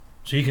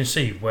So you can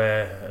see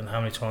where and how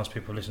many times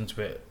people listen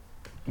to it.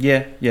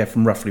 Yeah,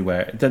 from roughly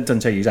where. It doesn't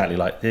tell you exactly,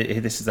 like,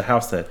 this is the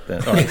house there.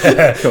 All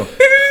right, cool.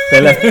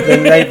 They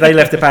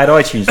left a bad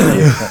iTunes for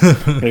you.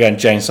 I'm going to go and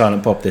Jane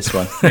Silent Bob this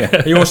one.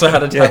 Yeah. He also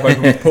had a tab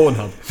open with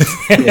Pornhub.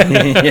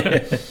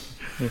 Yeah.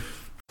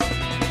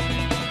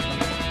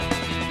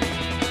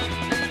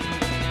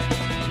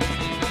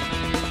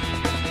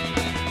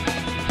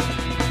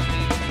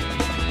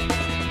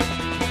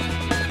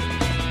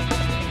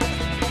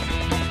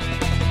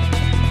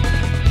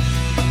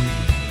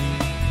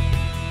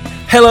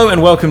 Hello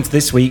and welcome to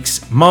this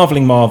week's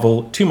Marveling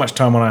Marvel, Too Much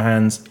Time on Our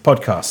Hands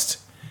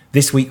podcast.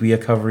 This week we are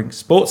covering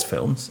sports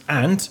films,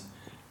 and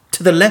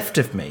to the left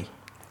of me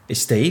is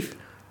Steve.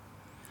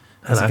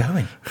 How's it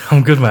going?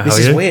 I'm good, mate. This How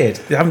are is you? weird.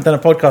 I haven't done a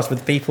podcast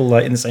with people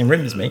like in the same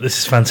room as me. This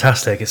is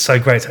fantastic. It's so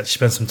great to actually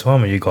spend some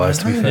time with you guys,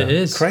 to be fair. It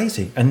is.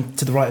 Crazy. And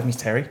to the right of me is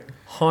Terry.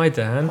 Hi,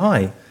 Dan.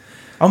 Hi.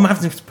 I'm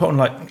having to put on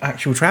like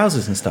actual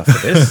trousers and stuff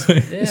for this.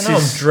 Yeah,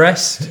 I'm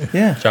dressed.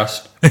 Yeah.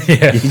 Just.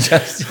 Yeah.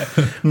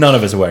 None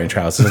of us are wearing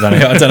trousers. I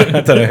don't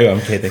know who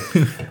I'm kidding.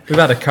 We've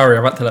had a curry.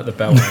 I've had to let the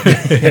belt out.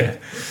 Yeah.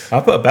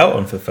 I put a belt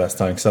on for the first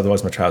time because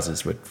otherwise my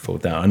trousers would fall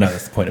down. I know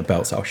that's the point of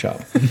belts, so I'll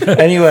shut up.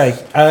 Anyway,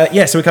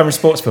 so we're covering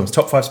sports films,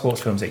 top 5 sports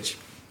films each.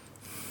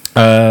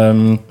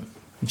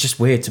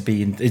 Just weird to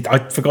be in.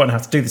 I'd forgotten how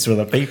to do this with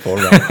other people.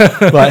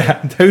 Right?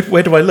 Like,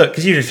 where do I look?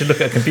 Because usually I should look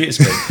at a computer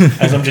screen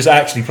as I'm just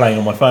actually playing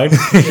on my phone.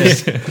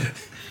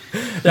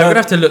 Yeah, I'm going to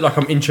have to look like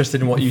I'm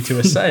interested in what you two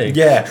are saying.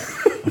 Yeah.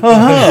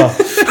 Yeah.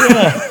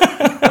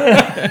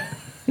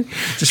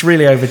 Just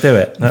really overdo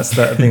it. I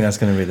think that's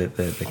going to be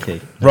the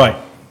key.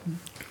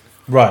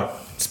 Right.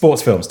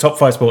 Sports films. Top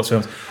 5 sports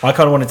films. I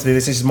kind of wanted to do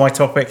this. This is my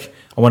topic.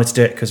 I wanted to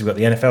do it because we've got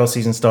the NFL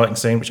season starting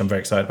soon, which I'm very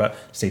excited about.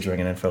 Steve's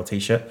wearing an NFL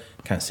t-shirt.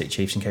 Kansas City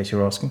Chiefs, in case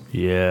you're asking.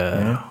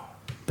 Yeah.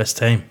 Best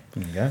team.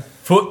 There you go.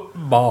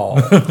 Football.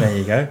 There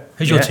you go.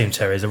 Who's your team,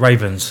 Terry? The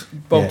Ravens.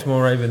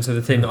 Baltimore Ravens are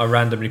the team that I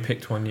randomly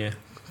picked one year.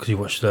 Because you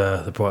watched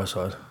the bright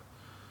side.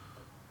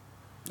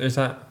 Is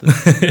that the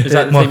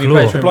team Michael you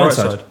played Law. for in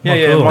Blindside. Brightside?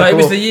 Yeah. No, Michael it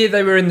was Law. the year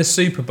they were in the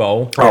Super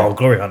Bowl. Oh,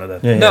 Glory Hunter then.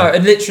 Yeah. No,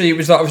 and literally it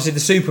was like obviously the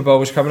Super Bowl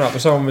was coming up,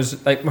 but someone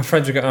was like, my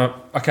friends were going,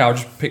 okay, I'll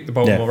just pick the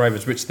Baltimore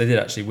Ravens, which they did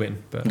actually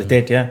win. But They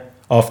did, yeah.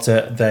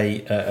 After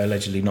they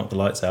allegedly knocked the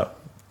lights out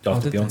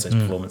after did they? Beyonce's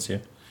performance, yeah.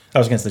 That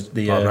was against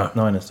the Oh, no.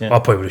 Niners, yeah. I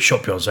probably would have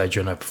shot Beyonce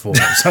during her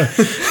performance.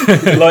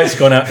 The lights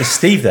gone out. Is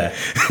Steve there?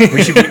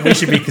 We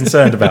should be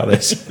concerned about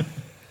this.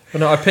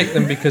 But no, I picked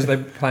them because they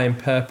play in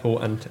purple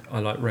and I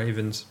like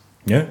Ravens.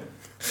 Yeah.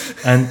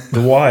 And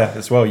The Wire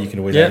as well, you can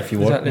always add if you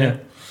want.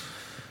 Exactly,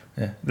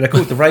 Yeah. They're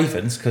called the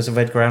Ravens because of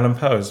Edgar Allan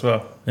Poe as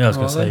well. Yeah, I was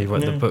going to Oh, say, he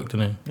wrote yeah. the book,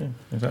 didn't he? Yeah,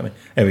 exactly.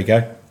 There we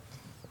go.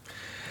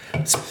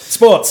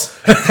 Sports.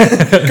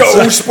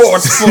 Go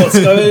sports.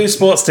 Go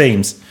sports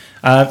teams.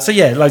 Loads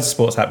of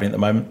sports happening at the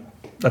moment.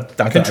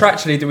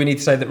 Contractually, do we need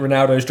to say that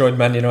Ronaldo's joined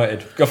Man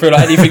United? I feel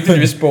like anything to do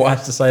with sport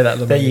has to say that. At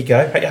the There moment. you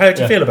go. How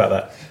do you feel about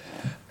that?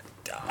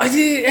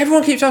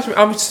 Everyone keeps asking me.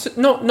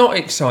 I'm not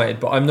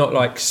excited, but I'm not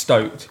like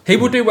stoked. He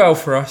will do well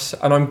for us,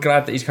 and I'm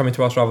glad that he's coming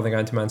to us rather than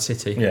going to Man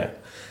City. Yeah.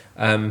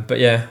 But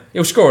yeah,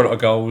 he'll score a lot of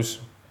goals,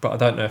 but I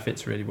don't know if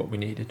it's really what we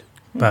needed.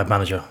 Bad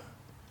manager.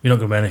 You're not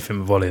going to be anything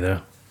with Volley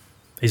there.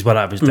 He's well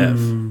out of his depth.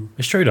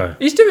 It's true, though.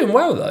 He's doing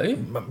well though.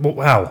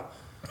 Wow.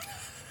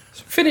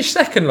 Finished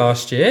second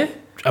last year.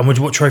 And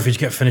what trophy did you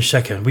get finished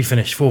second? We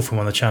finished 4th and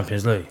won the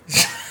Champions League.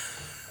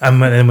 And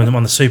then we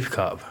won the Super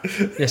Cup.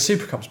 Yeah,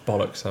 Super Cup's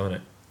bollocks, though, isn't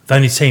it? The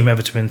only team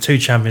ever to win 2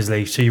 Champions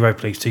Leagues, 2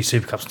 Europa Leagues, 2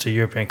 Super Cups, 2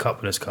 European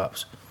Cup Winners'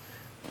 Cups.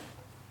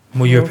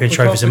 More European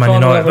trophies than Man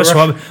United. That's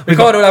why we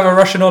can't all have a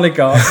Russian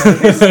oligarch.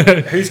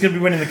 Who's going to be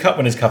winning the Cup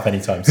Winners' Cup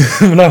anytime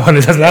soon? no one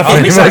doesn't have Oh,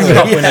 it. it's like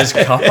Cup Winners'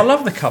 Cup. I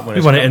love the Cup We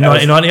Winners' won Cup. it in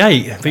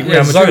 1998. Beat Yeah,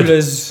 Real Madrid.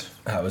 Zola's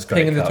That was great.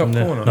 thing in the top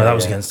Cup. corner. No, that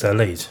was against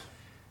Leeds.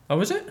 Oh,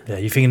 was it? Yeah,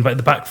 you're thinking about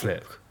the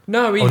backflip.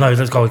 No, he,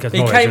 let's go against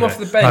he Norwich, came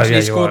wasn't off the it? bench No, and yeah,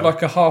 he you're scored right.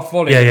 like a half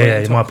volley. Yeah, in the my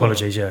top corner.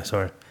 apologies. Yeah,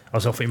 sorry. I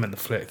thought you meant the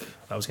flick.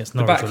 That was against The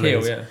Norwich. back or heel,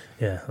 Leeds. yeah.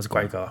 Yeah, that was a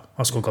great guy.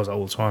 I score goals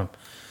all the time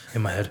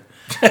in my head.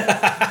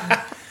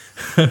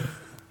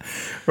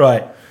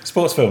 Right.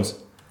 Sports films.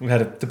 We've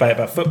had a debate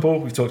about football.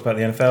 We've talked about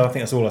the NFL. I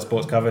think that's all our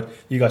sports covered.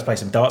 You guys played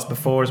some darts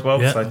before as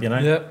well. Yeah. So, you know.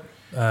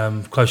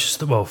 Yeah.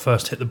 Closest,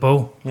 first hit the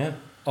ball. Yeah.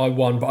 I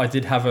won, but I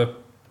did have a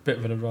bit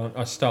of an advantage.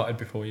 I started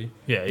before you.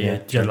 Yeah, Yeah,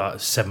 you had like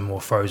 7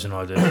 more throws than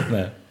I did.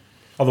 No.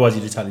 Otherwise,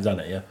 you'd have totally done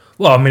it, yeah.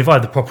 Well, I mean, if I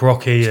had the proper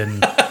Rocky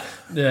and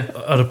Yeah.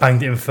 I'd have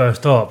banged it in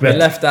first dart. But But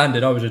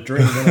left-handed, I was a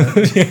dream.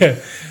 Wasn't I? yeah.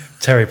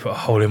 Terry put a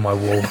hole in my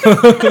wall.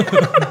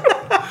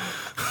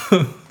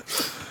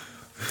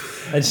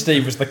 And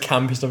Steve was the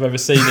campest I've ever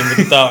seen him with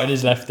the dart in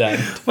his left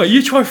hand. Wait,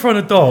 you try throwing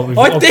a dart with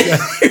I did.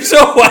 You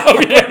saw well,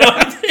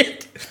 I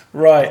did.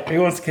 Right.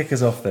 Who wants to kick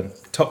us off then?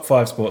 Top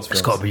 5 sports films.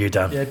 It's got to be you,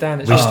 Dan. Yeah, Dan.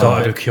 It's We just-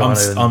 started with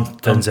Keanu I'm-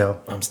 and Denzel.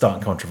 I'm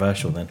starting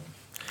controversial then.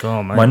 Go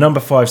on, mate. My number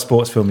 5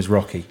 sports film is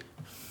Rocky.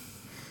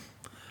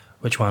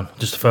 Which one?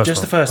 Just the first one?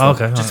 Just the first Oh, one.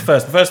 okay. Just the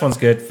first. The first one's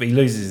good. But he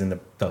loses in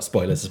the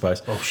spoilers, I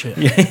suppose. Oh, shit.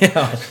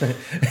 Yeah.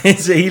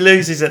 He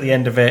loses at the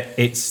end of it.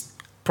 It's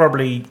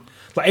probably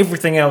like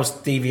everything else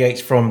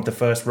deviates from the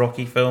first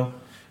Rocky film,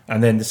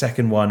 And then the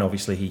second one,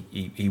 obviously,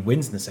 he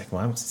wins in the second one.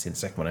 I haven't seen the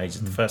second one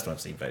ages. The first one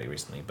I've seen very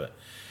recently. But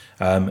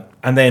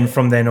and then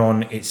from then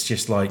on, it's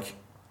just like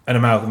an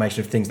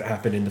amalgamation of things that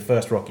happened in the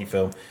first Rocky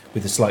film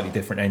with a slightly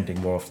different ending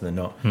more often than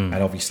not. And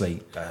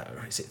obviously,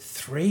 is it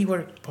 3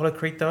 where Apollo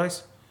Creed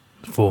dies?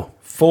 4.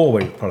 4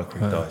 where Apollo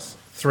Creed dies.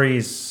 3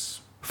 is...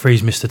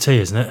 3's Mr. T,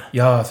 isn't it?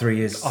 Yeah,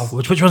 3 is...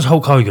 Which one's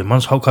Hulk Hogan?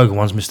 One's Hulk Hogan,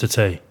 one's Mr.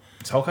 T.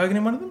 Is Hulk Hogan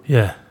in one of them?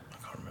 Yeah. I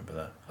can't remember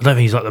that. I don't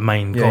think he's like the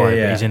main guy,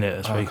 but he's in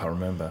it. I can't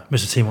remember.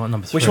 Mr. T, what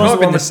number 3? Which It one's might have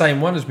the been one the with-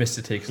 same one as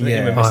Mr. T, because I think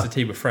him and Yeah. Mr.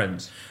 T were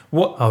friends.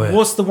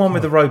 What's the one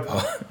with the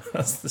robot?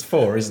 That's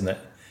 4, isn't it?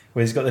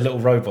 Where he's got the little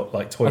robot,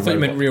 like toy I thought you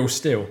robot. meant Real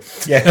Steel.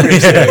 Yeah,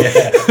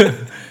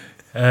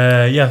 yeah.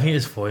 Yeah, I think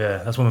it's 4, yeah.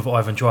 That's one with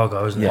Ivan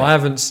Drago, isn't it? Yeah. I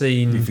haven't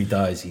seen... If he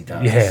dies, he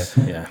dies.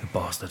 Yeah. Yeah.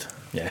 Bastard.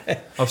 Yeah.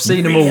 I've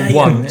seen them all Yeah.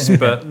 once,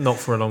 but not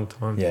for a long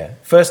time. Yeah.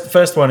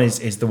 First one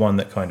is the one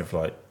that kind of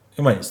like,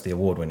 I mean, it's the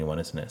award-winning one,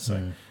 isn't it?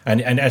 So,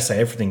 and as I say,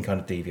 everything kind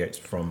of deviates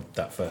from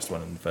that first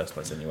one in the first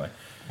place, anyway.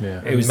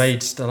 Yeah. It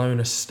made Stallone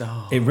a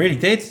star. It really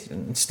did.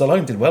 And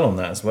Stallone did well on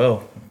that as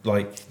well.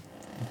 Like,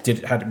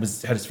 had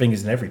his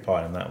fingers in every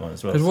pie on that one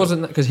as well. Because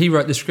wasn't because he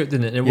wrote the script,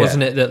 didn't it? And Yeah.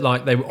 wasn't it that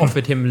like they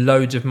offered him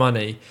loads of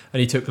money and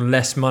he took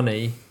less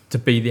money to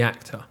be the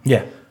actor?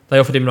 Yeah, They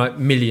offered him like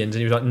millions and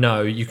he was like,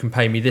 "No, you can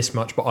pay me this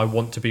much, but I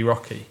want to be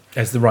Rocky."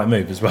 it's the right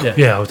move as well. Yeah.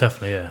 Yeah,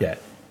 definitely, yeah. Yeah,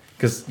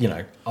 because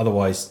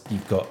otherwise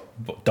you've got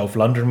Dolph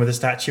Lundgren with a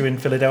statue in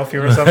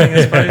Philadelphia or something.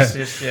 I suppose.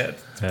 Just,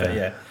 but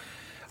yeah,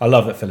 I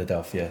love that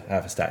Philadelphia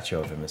have a statue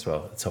of him as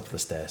well at the top of the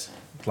stairs.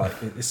 Like,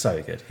 it's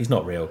so good. He's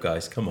not real,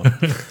 guys. Come on.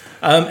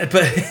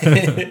 But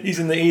he's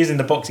in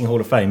the Boxing Hall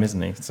of Fame, isn't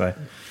he? So,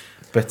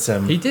 but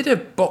He did a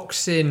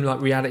boxing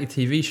like reality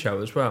TV show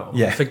as well.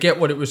 Yeah. I forget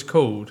what it was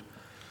called,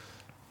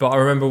 but I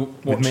remember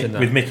watching that.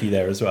 with Mickey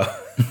there as well.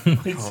 I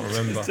can't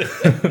remember.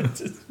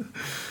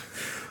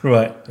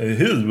 Right,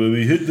 here's where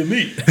we hit the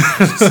meat.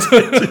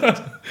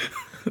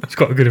 It's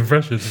got a good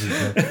impression. To be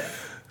fair.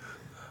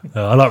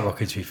 I like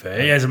Rocky, to be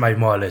fair. He hasn't made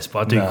my list,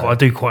 but I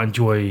do quite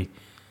enjoy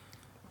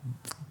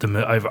them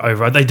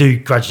over. They do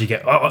gradually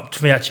get.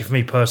 For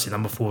me personally,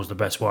 number 4 is the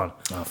best one.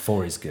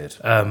 4 is good.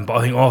 But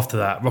I think after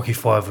that, Rocky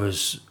 5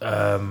 was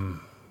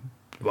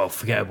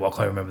forgettable. I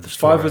can't remember the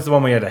story. 5 was the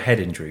one where he had a head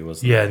injury,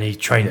 wasn't it? Yeah, and he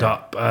trained Yeah.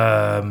 up.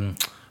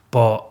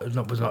 What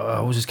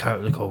was his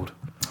character called?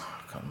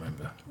 I can't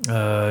remember.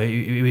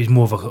 He was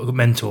more of a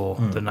mentor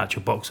than an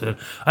actual boxer.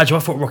 Actually, I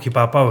thought Rocky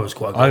Balboa was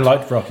quite good. I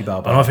liked Rocky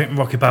Balboa. And I think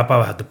Rocky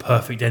Balboa had the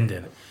perfect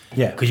ending.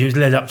 Yeah. Because you was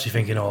led up to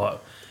thinking,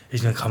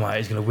 he's going to come out,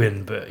 he's going to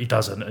win, but he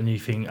doesn't. And you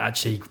think,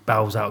 actually, he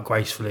bows out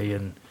gracefully.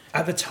 And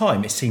At the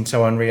time, it seemed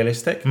so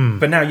unrealistic.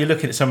 But now you're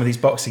looking at some of these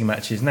boxing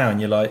matches now, and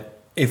you're like,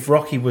 if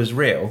Rocky was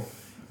real,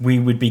 we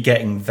would be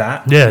getting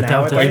that. Yeah,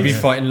 nowadays. Where he'd be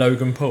fighting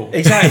Logan Paul.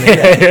 Exactly.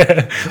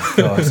 Yeah.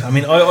 God, I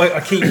mean, I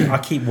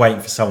keep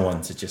waiting for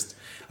someone to just.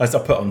 As I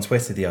put on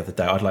Twitter the other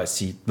day, I'd like to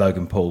see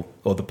Logan Paul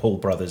or the Paul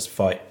brothers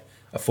fight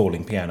a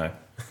falling piano.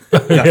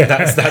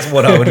 That's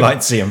what I would like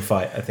to see them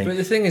fight. I think. But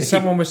the thing is,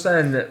 someone was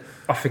saying that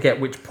I forget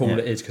which Paul Yeah.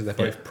 it is because they're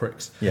both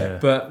pricks. Yeah.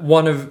 But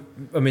one of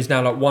them is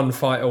now like one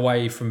fight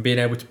away from being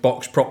able to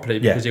box properly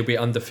because he'll be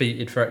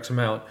undefeated for X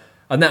amount.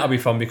 And that'll be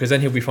fun because then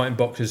he'll be fighting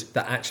boxers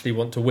that actually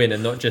want to win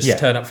and not just Yeah.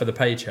 turn up for the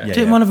paycheck. Yeah.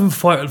 didn't one of them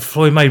fight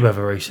Floyd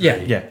Mayweather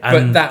recently? Yeah. Yeah. But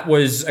And- that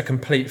was a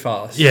complete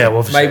farce. Yeah, well,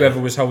 obviously. Mayweather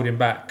was holding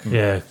back.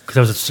 Yeah, because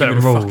there was a He certain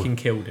would have rule. fucking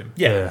killed him.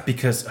 Yeah,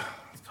 because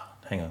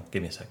hang on,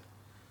 give me a sec.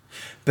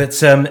 But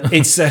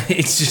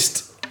it's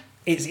just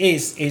it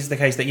is the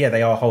case that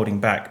they are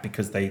holding back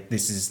because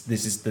this is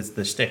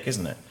the shtick,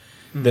 isn't it?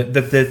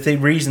 The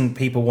reason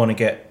people want to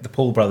get the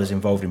Paul brothers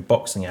involved in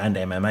boxing and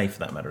MMA for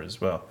that matter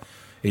as well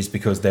is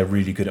because they're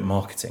really good at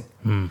marketing.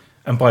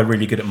 And by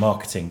really good at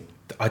marketing,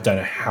 I don't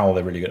know how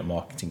they're really good at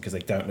marketing because they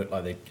don't look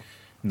like they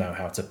know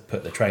how to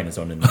put the trainers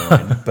on in the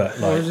morning. But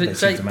Or like, was they it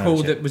seem Jake to Paul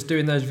manage it. that was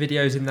doing those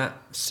videos in that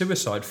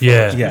suicide fight,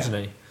 Yeah.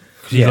 wasn't he?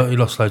 'Cause he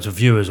lost loads of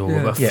viewers or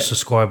Yeah.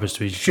 subscribers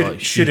to his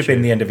should have been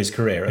YouTube. the end of his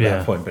career at Yeah.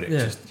 that point, but it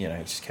Yeah. just he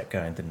just kept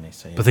going, didn't he?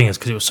 So The thing is,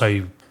 because it was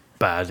so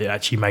bad, it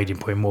actually made him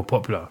probably more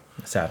popular.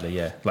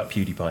 sadly, like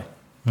PewDiePie.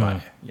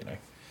 Like,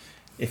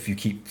 if you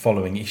keep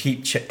following, if you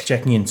keep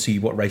checking in to see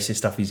what racist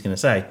stuff he's going to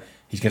say,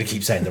 he's going to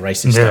keep saying the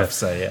racist Yeah. stuff.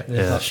 So Yeah, Like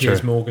that's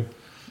Piers true. Morgan.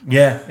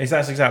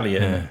 that's exactly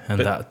it. Yeah, and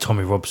But that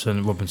Tommy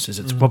Robinson, is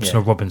it Robson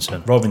or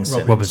Robinson?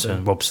 Robinson,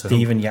 Robinson.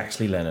 Stephen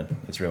Yaxley Lennon,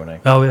 his real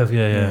name. Oh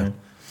yeah.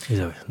 He's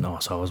a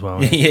nice arsehole as well.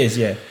 He is,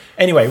 yeah.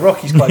 Anyway,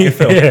 Rocky's quite a good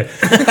film.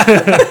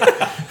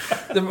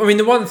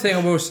 The one thing I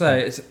will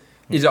say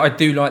is I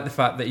do like the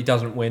fact that he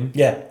doesn't win.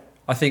 Yeah.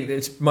 I think that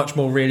it's much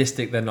more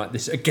realistic than like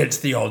this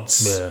against the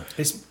odds. Yeah.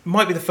 It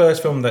might be the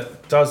first film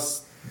that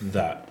does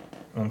that.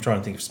 I'm trying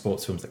to think of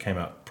sports films that came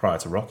out prior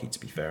to Rocky, to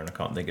be fair, and I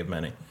can't think of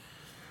many.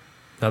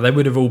 Now they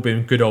would have all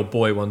been good old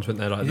boy ones,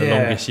 wouldn't they? Like the Yeah.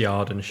 longest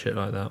yard and shit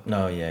like that.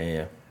 No,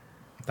 yeah.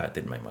 That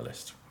didn't make my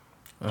list.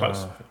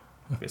 Close.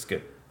 It's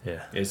good.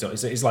 Yeah, It's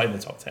like in the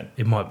top 10.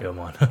 it might be on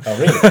mine. Oh,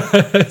 really?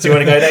 Do you want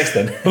to go next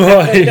then?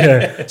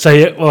 So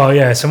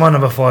my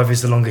number 5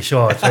 is The Longest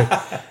Yard. So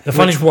the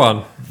funny Which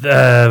one?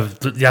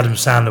 the Adam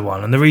Sandler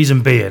one, and the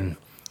reason being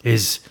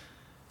is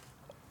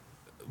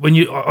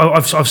when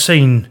I've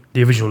seen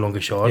the original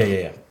Longest Yard.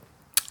 Yeah.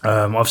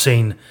 I've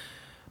seen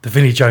the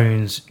Vinnie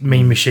Jones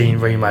Mean Machine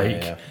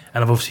remake,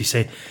 and I've obviously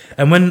seen.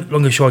 And when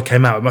Longest Yard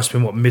came out, it must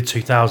have been mid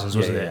 2000s,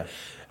 wasn't it?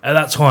 At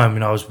that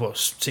time, I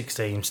was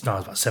 16. No, I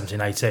was about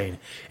 17, 18. And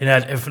it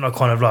had everything I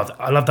kind of loved.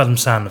 I loved Adam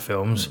Sandler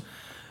films.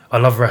 I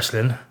love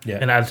wrestling. Yeah.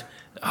 And it had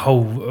a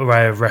whole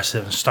array of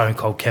wrestling: Stone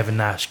Cold, Kevin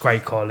Nash,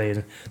 Great Khali,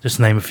 and just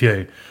to name a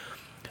few.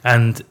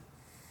 And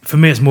for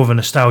me, it's more of a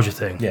nostalgia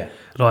thing. Yeah.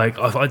 Like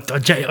I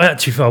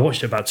actually feel I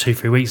watched it about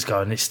 2-3 weeks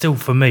ago, and it still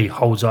for me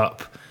holds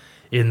up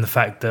in the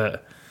fact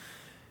that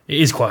it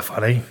is quite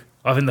funny.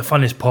 I think the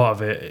funniest part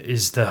of it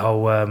is the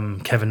whole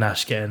Kevin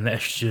Nash getting the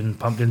estrogen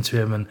pumped into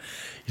him, and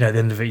at the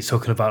end of it, he's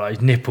talking about like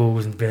his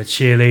nipples and being a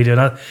cheerleader.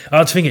 And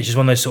I think it's just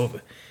one of those sort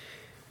of,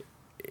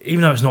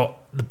 even though it's not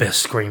the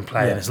best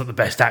screenplay and it's not the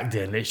best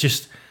acting, it's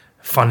just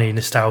funny,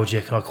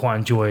 nostalgic, and I quite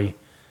enjoy.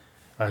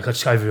 I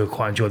just overall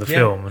quite enjoy the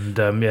film, and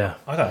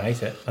I don't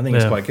hate it. I think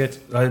it's quite good.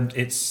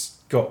 It's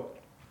got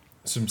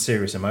some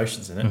serious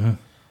emotions in it. Mm-hmm.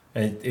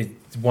 And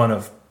it's one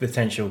of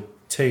potential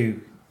 2,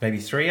 maybe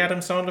 3 Adam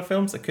Sandler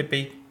films that could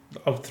be.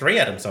 3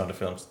 Adam Sandler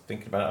films.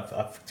 Thinking about it,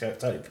 I've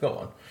totally forgot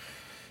one.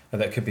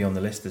 And that could be on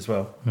the list as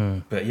well.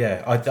 But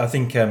yeah, I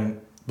think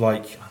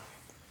like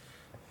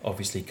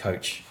obviously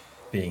Coach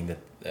being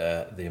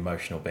the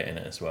emotional bit in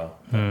it as well.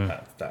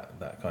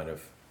 That kind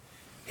of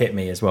hit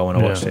me as well when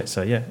I watched it.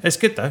 So yeah, it's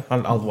good though.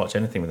 I'll watch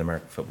anything with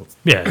American football.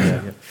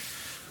 Yeah.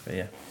 But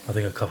yeah, I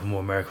think a couple more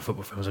American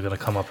football films are going to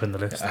come up in the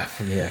list.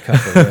 a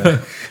couple.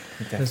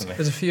 Definitely.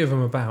 There's a few of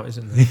them about,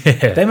 isn't there?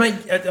 Yeah. They make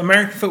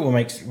American football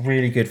makes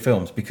really good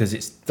films because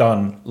it's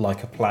done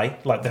like a play.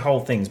 Like the whole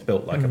thing's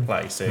built like a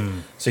play.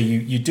 So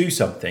you do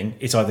something,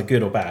 it's either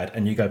good or bad,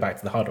 and you go back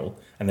to the huddle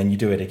and then you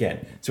do it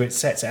again. So it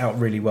sets it out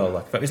really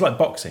well. It's like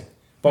boxing.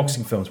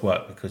 Boxing films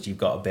work because you've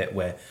got a bit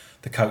where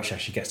the coach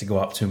actually gets to go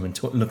up to them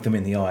and look them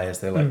in the eye as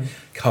they're like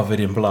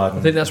covered in blood.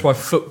 I think that's why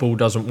football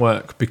doesn't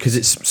work, because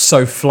it's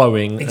so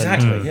flowing.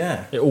 Exactly.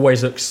 Yeah. It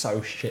always looks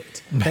so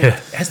shit.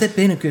 Has there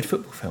been a good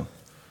football film?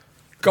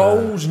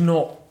 Goal's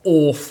not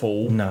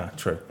awful. No,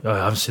 true. I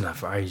haven't seen that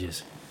for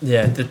ages.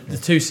 Yeah, the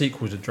 2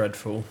 sequels are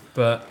dreadful,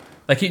 but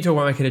they keep talking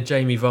about making a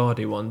Jamie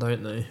Vardy one,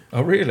 don't they?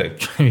 Oh, really?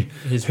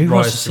 His Who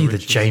wants to rise see the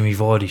riches. Jamie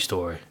Vardy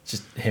story?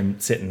 Just him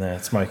sitting there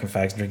smoking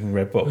fags and drinking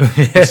Red Bull.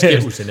 With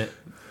Skittles in it,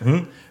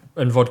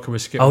 and vodka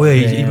with Skittles. Oh yeah,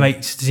 Yeah. he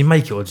makes. Does he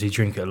make it or does he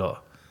drink it a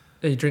lot?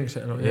 He drinks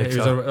it a lot. Yeah,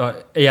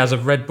 Yeah, he has a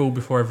Red Bull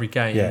before every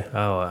game. Yeah.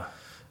 Oh,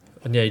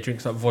 And he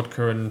drinks like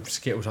vodka and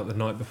Skittles like the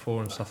night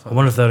before and stuff I like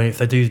wonder if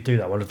they do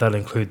that. I wonder if they'll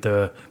include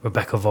the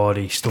Rebecca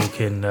Vardy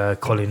stalking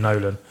Colin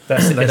Nolan.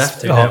 That's They'd have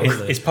to, oh, wouldn't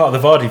they? it's part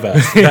of the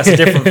Vardyverse. That's a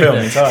different film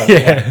entirely.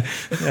 Yeah,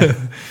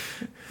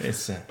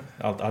 It's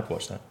I'd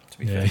watch that. To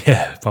be fair,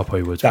 yeah,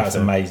 probably would. that was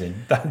amazing.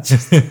 That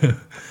just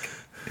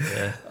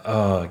Yeah.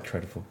 oh,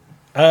 incredible.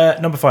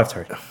 Number 5,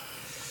 Terry.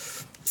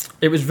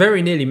 It was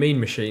very nearly Mean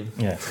Machine.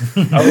 Yeah.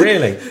 Oh,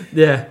 really?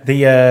 Yeah.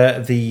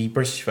 The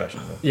British version.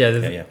 Yeah,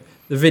 yeah.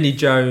 the Vinnie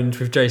Jones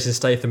with Jason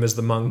Statham as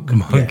the monk.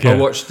 Yeah. I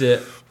watched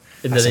it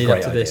in That's the a lead great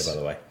up to idea, this. by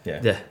the way.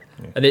 Yeah. Yeah.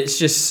 And it's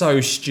just so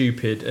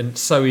stupid and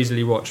so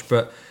easily watched.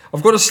 But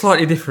I've got a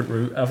slightly different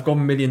route. I've gone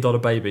 $1 Million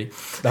Baby.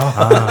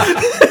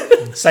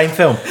 Same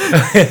film.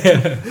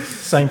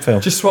 Same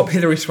film. Just swap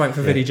Hilary Swank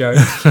for Vinnie Jones.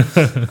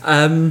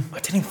 I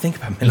didn't even think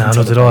about No,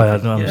 nor did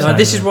I.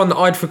 This is one that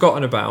I'd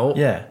forgotten about.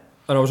 Yeah.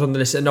 And I was on the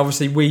list. And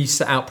obviously we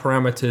set out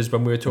parameters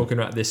when we were talking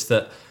about this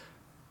that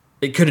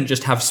it couldn't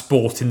just have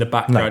sport in the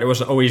background. No. It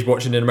wasn't always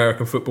watching an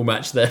American football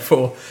match.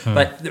 Therefore,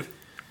 like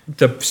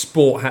the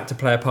sport had to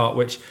play a part,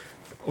 which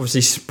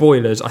obviously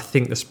spoilers. I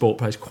think the sport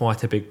plays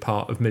quite a big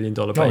part of $1 Million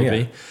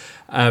Baby.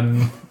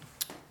 And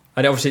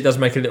obviously it does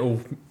make a little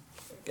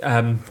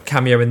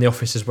cameo in The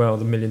Office as well,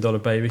 the $1 Million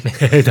Baby.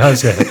 It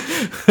does, yeah.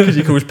 Because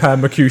he calls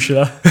Pam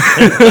Mercutio.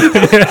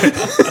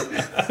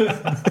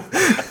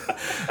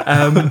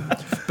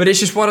 But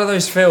it's just one of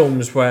those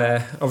films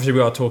where, obviously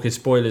we are talking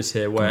spoilers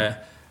here,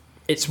 where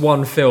it's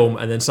one film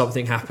and then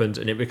something happens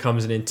and it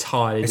becomes an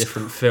entirely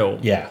different film.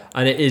 Yeah.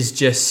 And it is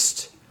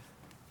just,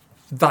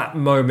 that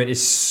moment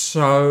is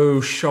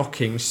so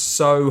shocking,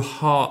 so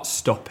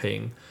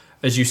heart-stopping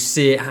as you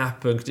see it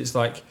happen, because it's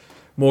like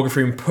Morgan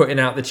Freeman putting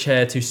out the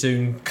chair too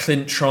soon,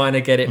 Clint trying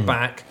to get it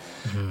back,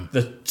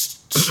 the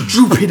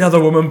stupid other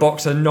woman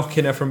boxer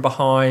knocking her from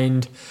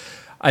behind,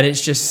 and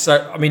it's just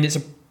so, I mean, it's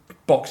a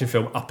boxing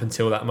film up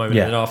until that moment,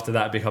 and after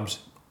that it becomes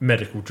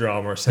medical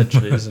drama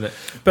essentially, isn't it?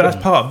 But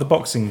that's part of the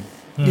boxing.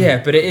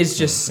 Yeah, but it is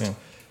just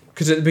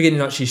because at the beginning,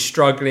 like, she's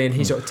struggling,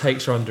 he sort of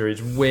takes her under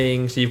his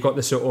wing, so you've got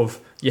the sort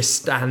of your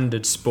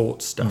standard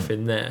sports stuff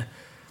in there,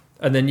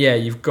 and then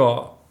you've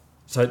got,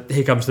 so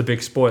here comes the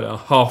big spoiler,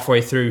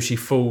 halfway through she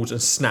falls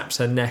and snaps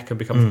her neck and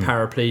becomes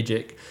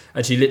paraplegic,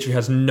 and she literally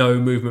has no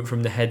movement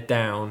from the head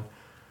down,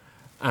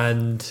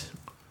 and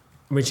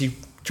I mean, she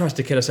tries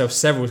to kill herself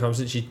several times,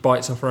 and she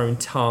bites off her own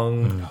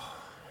tongue.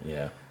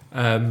 Yeah.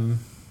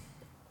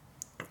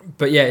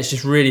 But yeah, it's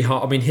just really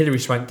hard. I mean, Hilary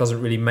Swank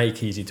doesn't really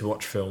make easy to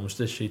watch films,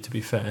 does she? To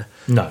be fair.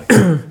 No.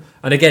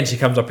 And again, she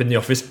comes up in The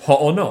Office,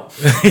 hot or not.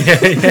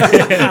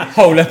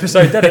 Whole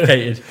episode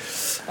dedicated.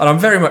 And I'm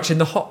very much in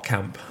the hot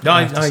camp.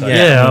 I have to say.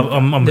 Yeah,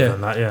 I'm with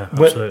on that. Yeah,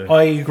 absolutely. Well,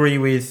 I agree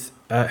with.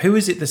 Who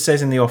is it that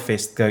says in The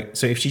Office?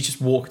 So if she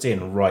just walked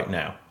in right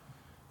now,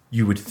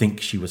 you would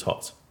think she was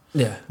hot.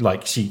 Yeah.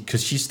 Like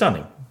because she's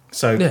stunning.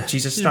 So Yeah,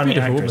 she's a she's a stunning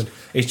beautiful actress. woman.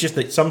 It's just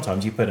that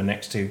sometimes you put her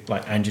next to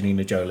like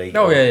Angelina Jolie.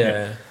 Oh,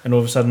 yeah. And all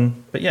of a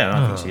sudden, but yeah,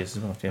 I think she is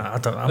as well. Yeah. I'm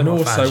And not a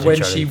also, Angelina when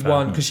Jolie she fan.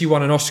 won, because she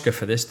won an Oscar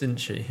for this, didn't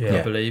she? Yeah.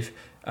 I believe.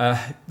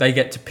 They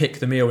get to pick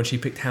the meal, and she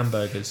picked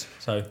hamburgers.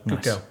 So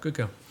good Nice.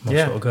 girl. My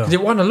Yeah. sort of girl. 'Cause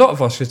it won a lot of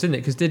Oscars, didn't it?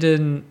 Because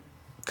didn't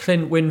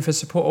Clint win for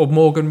support, or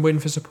Morgan win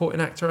for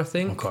supporting actor? I I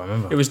think. can't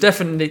remember. It was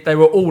definitely, they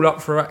were all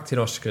up for acting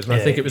Oscars, and I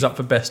Yeah. think it was up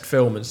for best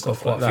film and got stuff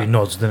quite like a few that.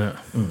 nods, didn't it?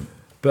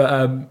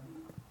 But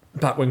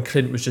back when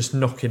Clint was just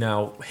knocking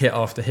out hit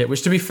after hit,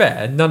 which to be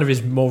fair, none of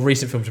his more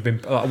recent films have been.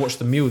 I watched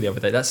The Mule the other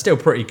day. That's still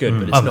pretty good,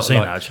 but it's I haven't not seen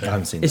like that actually. I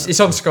haven't seen it's, that. it's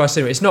on Sky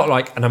Cinema. It's not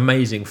like an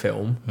amazing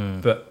film,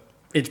 but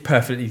it's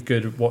perfectly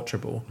good,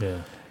 watchable. Yeah.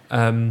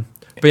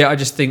 But yeah, I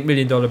just think $1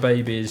 Million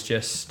Baby is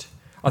just.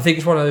 I think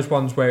it's one of those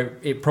ones where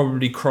it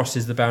probably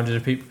crosses the boundaries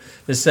of people.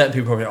 There's certain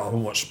people probably, I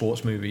won't watch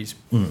sports movies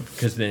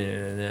because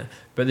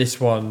but this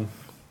one,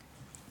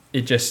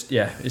 it's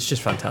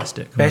just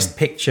fantastic. Best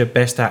picture,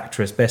 best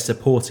actress, best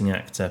supporting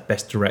actor,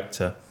 best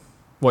director.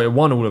 Well, it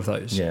won all of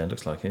those. Yeah, it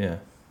looks like it.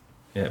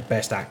 Yeah.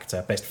 Best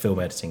actor, best film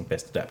editing,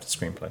 best adapted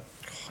screenplay.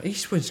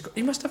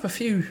 He must have a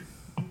few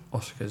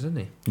Oscars, doesn't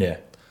he? Yeah.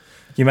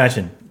 Can you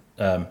imagine?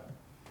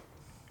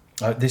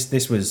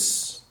 This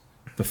was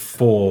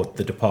before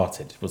The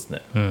Departed, wasn't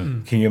it?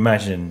 Can you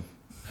imagine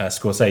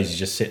Scorsese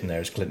just sitting there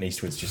as Clint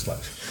Eastwood's just like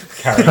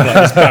carrying like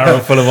this barrel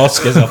full of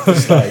Oscars off the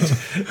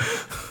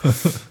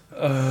stage?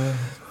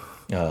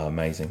 Oh,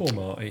 amazing. Poor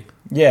Marty.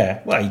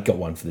 Yeah, well, he got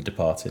one for The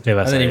Departed. Yeah,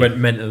 that's And then he it. went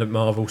mental at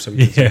Marvel, so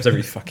he deserves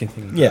every fucking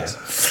thing. he Yeah,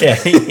 does. yeah.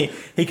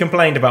 He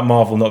complained about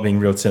Marvel not being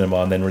real cinema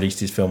and then released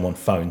his film on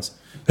phones.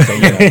 So,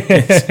 you know,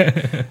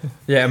 it's-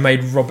 Yeah, and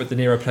made Robert De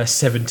Niro play a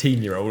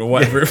 17-year-old or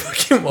whatever it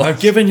fucking was.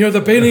 given you the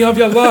beginning of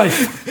your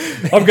life.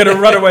 I'm going to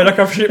run away like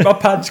I've shit my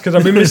pants because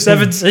I'm in my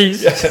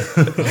 70s.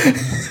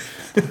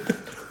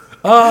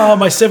 Ah,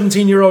 my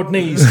 17-year-old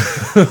knees.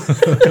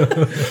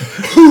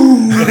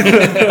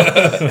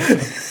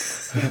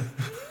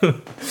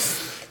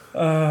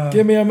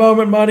 Give me a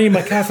moment, Marty.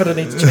 My catheter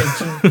needs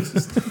changing.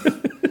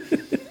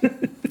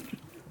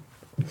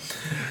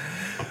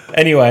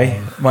 Anyway,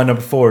 my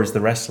number 4 is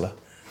The Wrestler.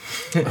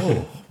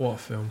 Oh, what a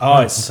film.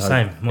 Oh, it's so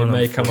Same. It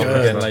may come up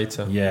again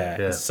later. Yeah,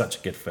 Yeah. it's such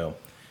a good film.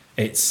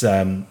 It's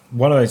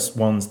one of those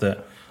ones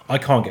that I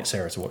can't get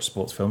Sarah to watch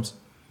sports films,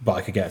 but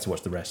I could get her to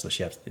watch The Wrestler.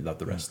 She absolutely loved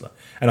The Wrestler.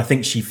 And I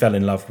think she fell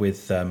in love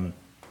with, oh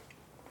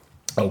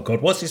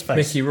God, what's his face?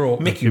 Mickey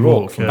Rourke. Mickey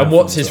Rourke. Yeah. And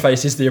what's his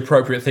face is the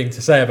appropriate thing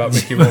to say about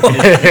Mickey Rourke. And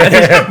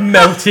his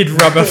melted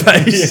rubber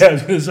face. Yeah, I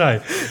was going to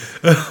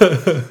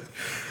say.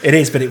 It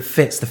is, but it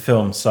fits the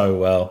film so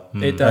well.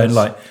 It does. And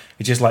like,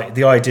 it's just like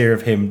the idea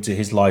of him, to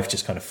his life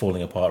just kind of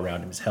falling apart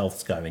around him, his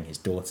health's going, his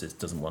daughter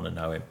doesn't want to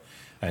know him.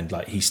 And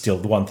like, he's still,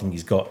 the one thing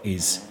he's got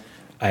is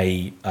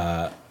a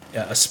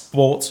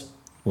sport,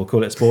 we'll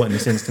call it a sport in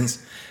this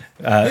instance,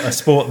 a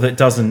sport that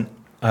doesn't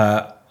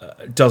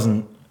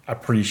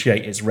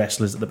appreciate its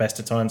wrestlers at the best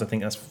of times. I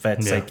think that's fair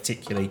to say, Yeah.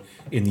 particularly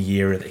in the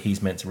era that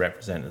he's meant to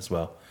represent as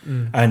well.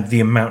 And the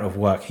amount of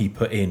work he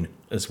put in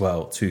as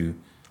well to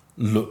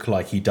look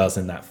like he does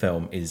in that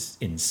film is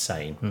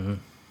insane.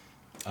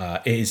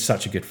 It is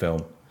such a good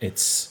film.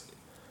 It's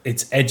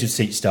edge of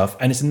seat stuff,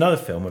 and it's another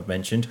film I've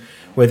mentioned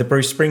where the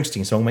Bruce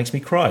Springsteen song makes me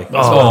cry.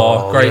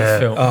 Oh, great yeah.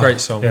 film. Great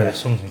song. Yeah, the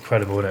song's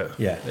incredible, isn't it?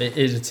 Yeah, It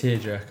is a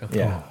tearjerker.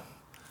 yeah.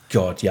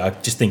 God, yeah. I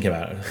just think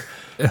about it.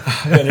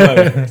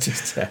 Anyway,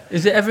 just,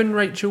 Is it Evan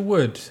Rachel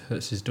Wood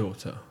that's his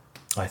daughter?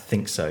 I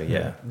think so.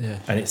 Yeah, Yeah.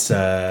 and it's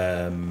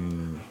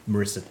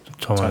Marissa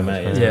Tomei,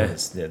 Tomei. yeah.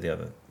 It's the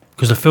other.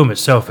 Because the film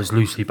itself is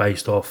loosely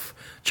based off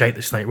Jake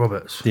the Snake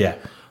Roberts. Yeah,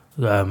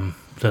 That I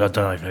don't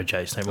know if you know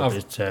Jake the Snake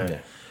Roberts. It's yeah.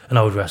 an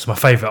old wrestler. My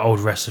favourite old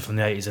wrestler from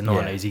the 80s and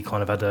 90s. Yeah. He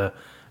kind of had a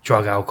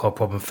drug alcohol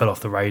problem, fell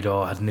off the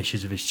radar, had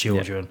issues with his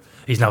children.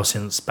 He's now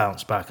since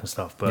bounced back and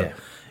stuff. But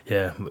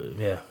yeah.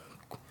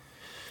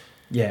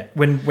 yeah.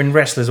 When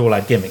wrestlers all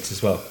had gimmicks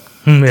as well.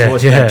 Yeah, So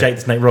what's your yeah. name? Jake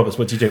the Snake Roberts.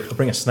 What do you do? I'll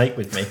bring a snake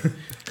with me.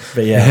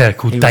 But yeah, Yeah,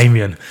 called he was-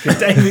 Damien.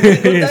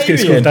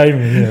 It's called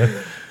Damien,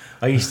 yeah.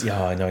 I used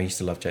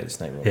to love Jake the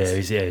Snake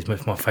Roberts. Yeah, he's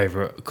my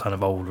favourite kind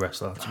of old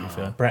wrestler, to be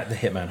fair. Bret the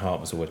Hitman Hart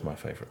was always my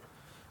favourite.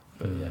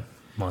 But yeah,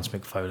 Mine's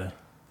Mick Foley.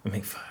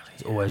 Mick Foley.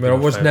 It's always I mean, I been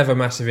my was favourite. never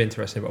massive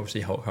interested, but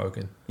obviously Hulk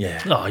Hogan.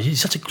 Yeah. Oh, you're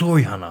such a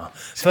glory hunter.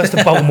 First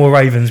the Baltimore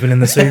Ravens winning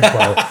the Super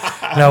Bowl.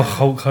 Now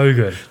Hulk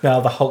Hogan. Now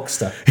the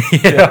Hulkster.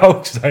 Yeah,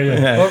 Hulk. So,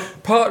 yeah. Well,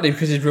 partly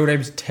because his real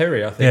name's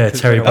Terry, I think. Yeah,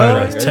 Terry Oh,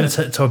 Bollea.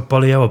 yeah.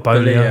 Bolio or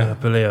Bolea.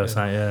 Boleo,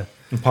 something, yeah.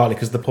 And partly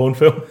because of the porn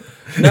film.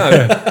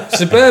 No,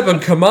 Suburban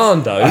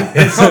Commando.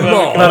 Come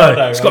on.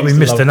 No, it's got to be I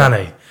used to Mr. love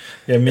Nanny.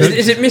 Yeah,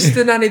 Is it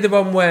Mr. Nanny, the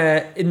one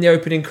where in the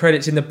opening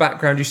credits in the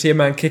background you see a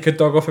man kick a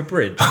dog off a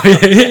bridge?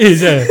 It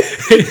is, yeah.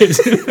 It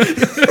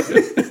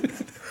is.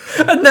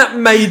 And that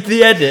made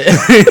the edit.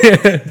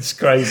 It's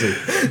crazy.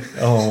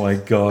 Oh my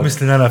god.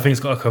 Mr. Nana, I think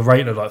it's got like a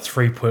rating of like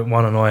 3.1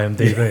 on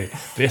IMDb.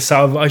 But it's,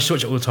 I used to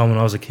watch it all the time when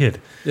I was a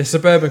kid. The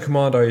Suburban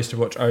Commando I used to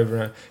watch over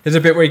and over. There's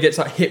a bit where he gets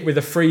like hit with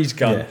a freeze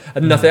gun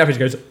and nothing happens. He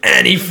goes,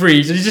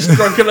 antifreeze, and he's just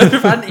drunk a load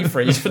of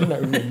antifreeze for no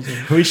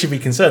reason. We should be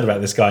concerned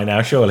about this guy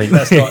now, surely.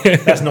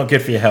 That's not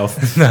good for your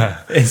health. No.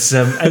 It's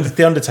and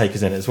the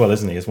Undertaker's in it as well,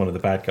 isn't he? As one of the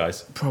bad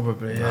guys.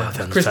 Probably, Oh, yeah. the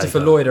Undertaker. Christopher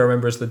Lloyd, I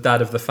remember, as the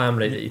dad of the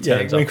family that he Yeah,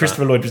 takes. I mean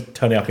Christopher Lloyd was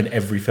turning up in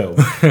every film.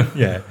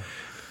 Yeah.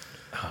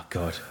 Oh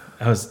god,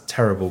 that was a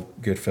terrible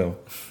good film.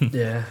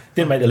 Yeah.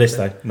 Didn't make the list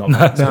though. Not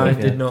No, yeah.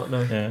 it did not,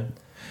 no. Yeah.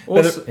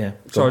 Also, Yeah.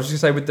 so I was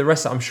just going to say, with the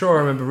rest, I'm sure I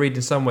remember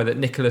reading somewhere that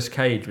Nicolas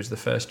Cage was the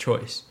first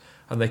choice,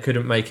 and they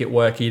couldn't make it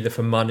work either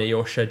for money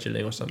or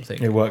scheduling or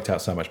something. It worked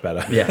out so much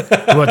better. Yeah.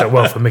 It worked out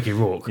well for Mickey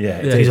Rourke. Yeah.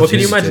 it Yeah. did. Well, can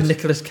you It imagine did.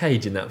 Nicolas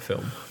Cage in that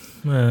film?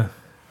 Yeah.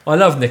 I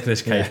love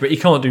Nicolas Cage, Yeah. but he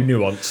can't do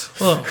nuance.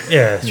 Well,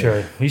 yeah,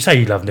 true. You say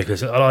you love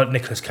Nicolas. I like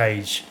Nicolas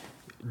Cage,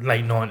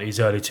 late 90s,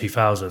 early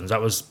 2000s. That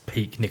was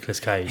peak Nicolas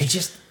He Cage.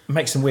 just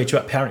makes some weird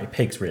shit. Apparently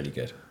Pig's really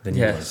good. The new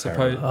Yeah, one's suppose-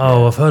 terrible.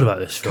 Oh, I've heard about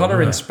this film.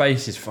 Colour in yeah.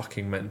 Space is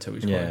fucking mental.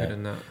 He's quite Yeah. good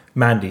in that.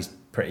 Mandy's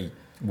pretty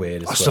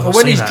weird I as still- well. But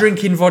when seen he's that.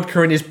 drinking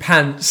vodka in his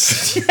pants,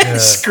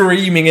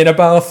 screaming in a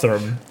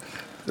bathroom.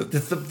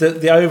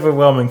 The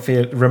overwhelming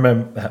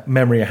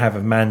memory I have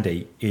of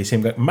Mandy is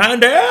him going,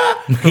 Mandy!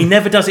 He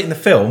never does it in the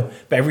film,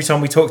 but every time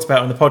we talked about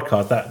it on the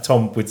podcast, that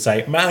Tom would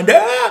say, Mandy!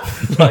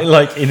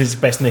 like in his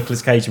best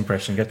Nicolas Cage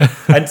impression.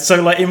 And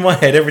so like in my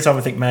head, every time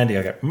I think Mandy,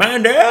 I go,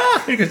 Mandy!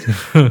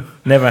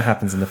 Never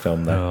happens in the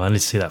film though. Oh, I need to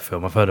see that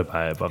film. I've heard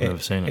about it, but I've never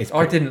seen it. It's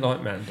I didn't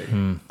like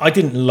Mandy. I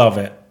didn't love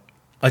it.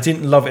 I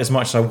didn't love it as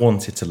much as I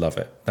wanted to love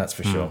it. That's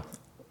for sure.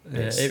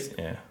 Yeah,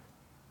 Yeah.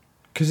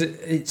 because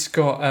it's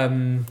got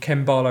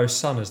Ken Barlow's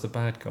son as the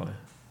bad guy.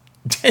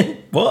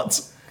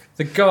 What?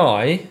 The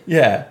guy,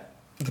 Yeah.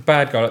 the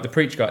bad guy, like the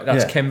preach guy,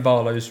 that's Yeah. Ken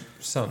Barlow's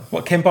son.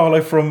 What, Ken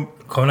Barlow from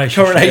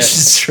Coronation Coronation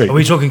Street. Street? Are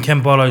we talking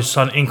Ken Barlow's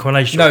son in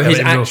Coronation No, Street? his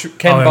In real- actual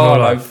Ken in real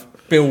Barlow, life?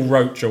 Bill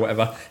Roach or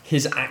whatever,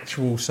 his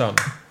actual son,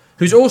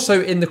 who's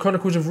also in the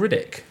Chronicles of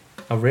Riddick.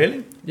 Oh,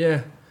 really?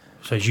 Yeah.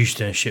 So he's used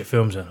to doing shit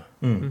films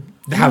then.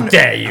 How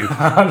dare you?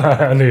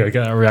 I knew I'd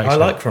get that reaction. I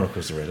like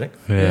Chronicles of Riddick.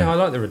 Yeah, I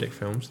like the Riddick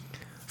films.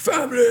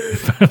 Family,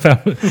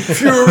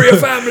 Fury of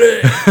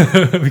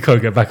family. We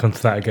can't get back onto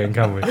that again,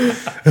 can we?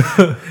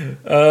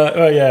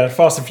 Well, yeah,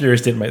 Fast and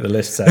Furious didn't make the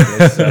list,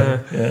 sadly.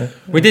 So, yeah.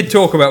 We did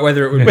talk about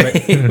whether it would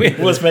make. It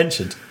was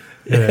mentioned.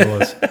 Yeah, it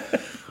was.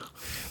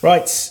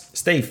 Right,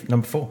 Steve,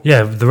 number 4.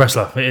 Yeah, the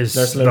wrestler. It is.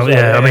 The Wrestler as well,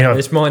 yeah, I mean,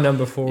 It's my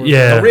number 4.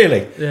 yeah. Oh,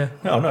 really? Yeah.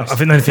 Oh, nice. I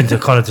think the only thing to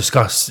kind of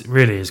discuss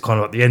really is kind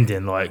of like the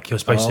ending. Like you're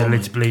supposed to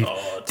lead to believe,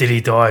 did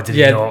he die? Did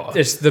he Yeah, not?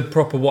 it's the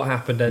proper what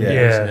happened ending,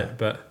 Yeah. isn't it?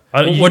 But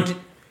You- what?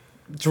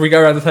 Should we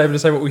go around the table and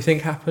say what we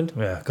think happened?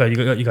 Yeah, go. You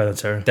go then,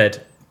 Terry. Dead.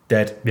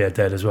 Dead. Yeah,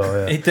 dead as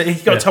well. Yeah.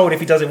 He got told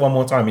if he does it one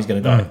more time, he's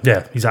going to die.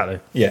 Yeah, exactly.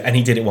 Yeah, and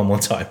he did it one more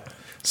time.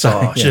 So,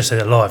 Oh, I should have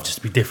said alive just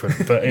to be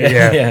different. But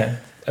yeah, yeah.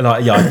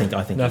 Like, yeah,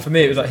 I think. No, for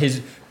me it was like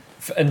his,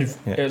 and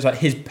Yeah. it was like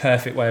his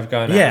perfect way of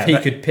going out. Yeah, If he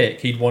that- could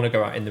pick, he'd want to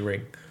go out in the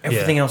ring.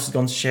 everything else has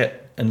gone to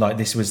shit, and like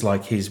this was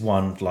like his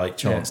one like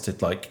chance to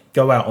like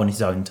go out on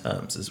his own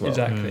terms as well.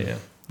 Exactly. Yeah.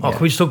 Oh, Yeah.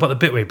 can we just talk about the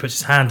bit where he puts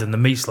his hand in the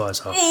meat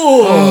slicer?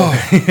 Oh,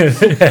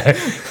 yeah.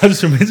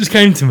 It just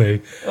came to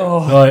me. Oh,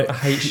 Like- I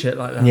hate shit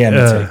like that. Yeah, me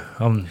too.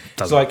 I'm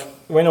It's like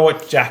when I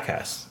watch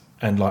Jackass,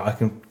 and like I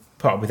can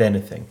put up with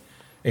anything,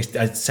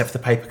 except for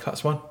the paper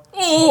cuts one.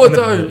 Oh,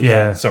 don't.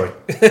 yeah. Sorry.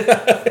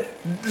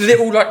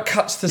 Little like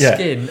cuts to Yeah,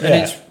 skin, and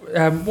yeah.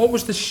 it's what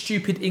was the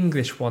stupid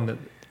English one that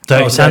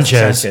Dirty Oh,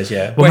 Sanchez.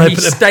 yeah. When where they he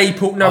put the-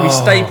 staple? No, he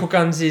staple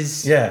guns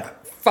his Yeah.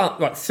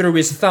 like through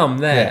his thumb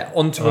there Yeah.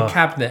 onto a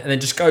cabinet, and then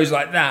just goes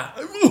like that.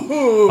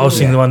 I was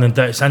seeing the one in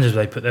Dirty Sanchez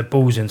where they put their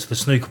balls into the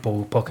snooker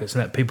ball pockets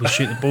and let people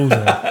shoot the balls in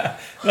it.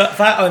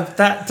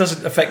 That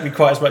doesn't affect me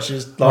quite as much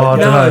as Oh, I like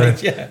don't know.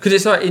 yeah. Because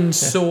it's like in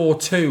Saw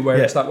 2 where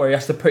Yeah. it's like where he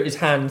has to put his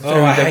hand through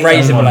Oh, I the hate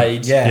razor that one.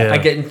 blades Yeah.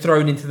 and getting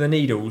thrown into the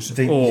needles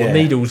or yeah.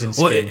 needles in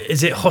Well, skin.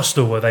 is it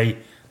Hostel where they?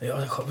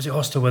 Was it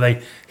Hostel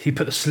where he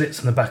put the slits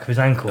in the back of his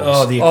ankles?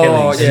 Oh, the Oh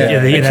Achilles. yeah, Yeah,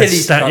 the-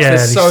 Achilles that- cuts. yeah,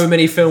 There's these- so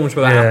many films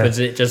where that Yeah. happens,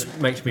 and it just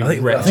makes me I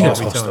think wretched it was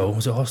every Hostel. time.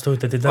 Was it Hostel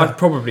that did I'd that?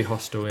 probably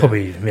Hostel. Yeah.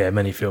 Probably, yeah,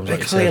 many films. They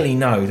Like you said. clearly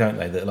know, don't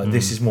they, that like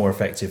this is more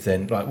effective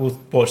than like we'll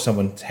watch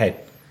someone's head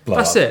blow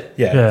That's up. it.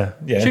 Yeah.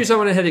 Yeah. Shoot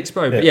someone in the head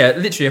explode. But Yeah. yeah,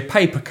 literally a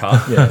paper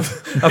cut. Yeah.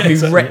 I'd be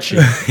wretched.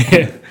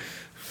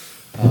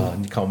 Oh,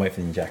 and you can't wait for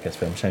the Jackass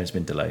film. Shame it's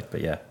been delayed,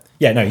 but yeah.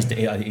 Yeah, no, he's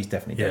definitely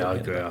dead. Yeah, I at the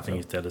agree. end I of think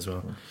that he's dead as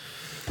well. film.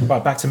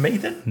 Right, back to me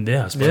then.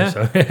 Yeah, I suppose Yeah.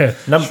 so. Yeah.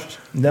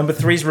 Number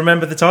 3's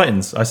Remember the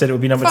Titans. I said it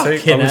would be number 2.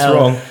 Fucking I was hell.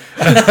 wrong.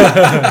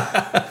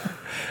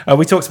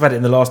 We talked about it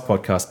in the last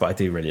podcast, but I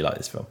do really like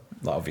this film.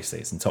 Like, obviously,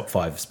 it's in top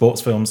 5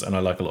 sports films, and I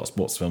like a lot of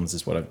sports films,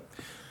 is what I've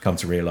come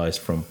to realise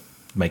from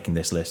making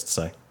this list.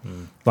 So,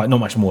 like, not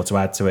much more to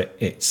add to it.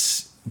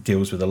 It's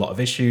deals with a lot of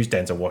issues.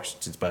 Denzel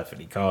Washington's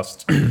perfectly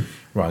cast.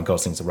 Ryan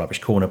Gosling's a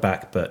rubbish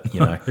cornerback, but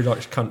Who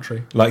likes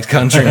country? likes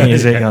country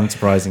music,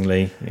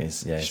 unsurprisingly.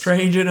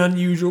 Strange and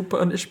unusual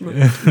punishment.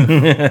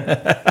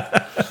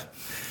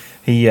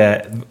 He,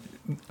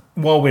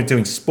 while we're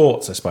doing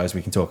sports, I suppose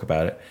we can talk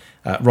about it.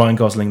 Ryan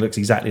Gosling looks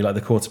exactly like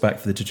the quarterback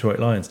for the Detroit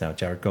Lions now,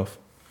 Jared Goff.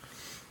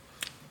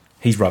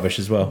 He's rubbish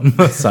as well.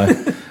 So,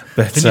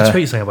 but Didn't you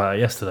tweet something about that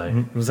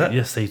yesterday? was that?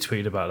 Yesterday you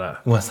tweeted about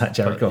that. Was that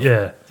Jared Goff?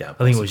 Yeah, Yeah, I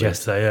think it was possibly.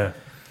 yesterday. Yeah,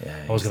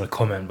 Yeah, I was going to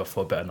comment, but I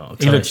thought better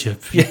not. He looks-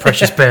 Your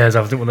precious Bears.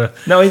 I didn't want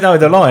to. No,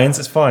 the Lions.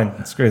 It's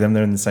fine. Screw them.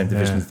 They're in the same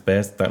division Yeah. as the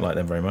Bears. Don't like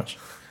them very much,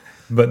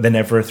 but they're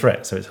never a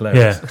threat, so it's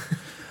hilarious. Yeah,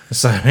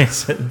 So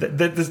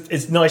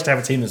it's nice to have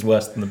a team that's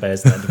worse than the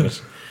Bears in that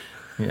division.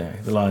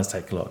 The Lions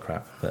take a lot of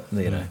crap, but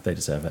they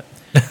deserve it.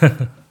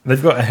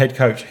 They've got a head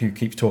coach who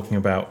keeps talking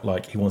about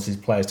like he wants his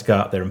players to go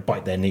out there and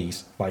bite their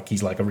knees. Like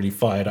he's like a really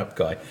fired up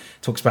guy.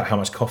 Talks about how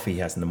much coffee he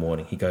has in the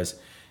morning. He goes.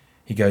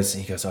 I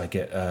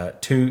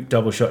get 2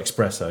 double shot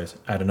espressos.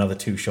 Add another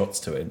 2 shots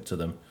to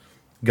them.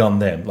 Gun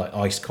them like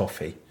iced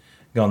coffee.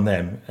 Gun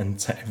them,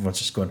 and everyone's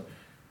just going.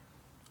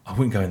 I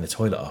wouldn't go in the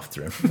toilet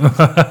after him.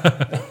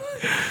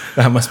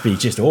 That must be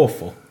just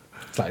awful.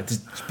 It's like this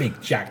big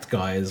jacked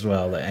guy as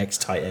well, like ex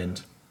tight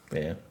end.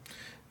 Yeah.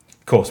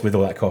 Of course, with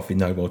all that coffee,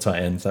 no more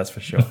tight ends, that's for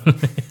sure.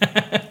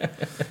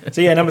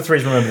 So yeah, number 3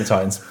 is Remember the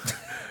Titans.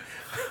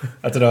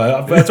 I don't know.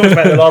 I talked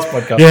about it in the last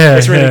podcast. Yeah,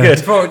 It's really yeah. good.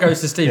 Before it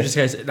goes to Steve, just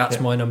in case, that's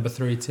my number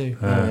 3 too.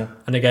 Yeah.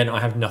 And again, I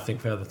have nothing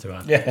further to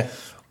add. Yeah.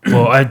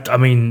 well, I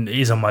mean, it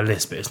is on my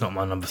list, but it's not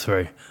my number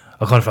 3.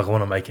 I kind of think I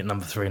want to make it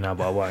number 3 now,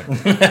 but I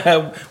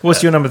won't.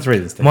 What's your number 3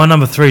 then, Steve? My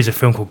number 3 is a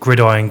film called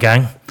Gridiron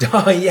Gang.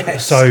 Oh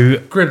yes. So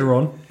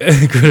Gridiron.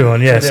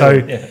 Gridiron, yeah. So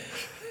yeah.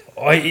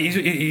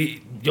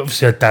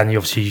 obviously, Dan,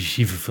 you've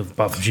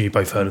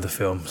both heard of the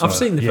film. So, I've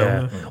seen the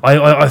film,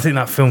 I think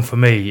that film for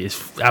me is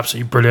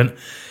absolutely brilliant.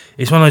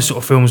 It's one of those sort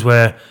of films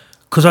where,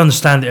 because I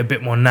understand it a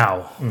bit more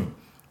now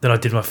than I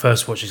did my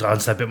first watch, I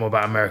understand a bit more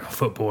about American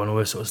football and all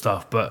this sort of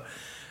stuff. But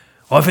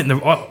I think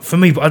for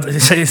me,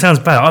 it sounds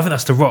bad. I think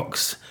that's The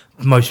Rock's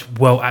most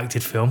well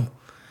acted film.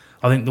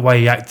 I think the way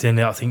he acted in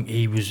it, I think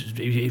it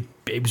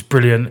was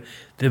brilliant.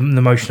 The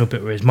emotional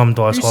bit where his mum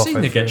dies Have you halfway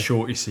seen the through. Get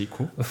Shorty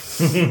sequel? What's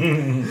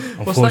that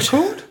Unfortunately.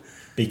 called?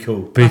 Be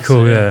cool. Be That's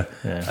cool, it,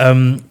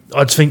 yeah.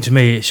 I just think to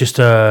me, it's just.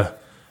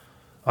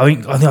 I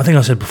think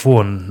I said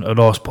before in a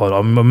last pod.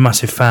 I'm a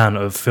massive fan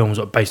of films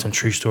that are based on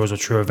true stories or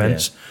true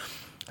events,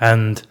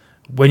 and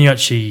when you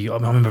actually, I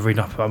remember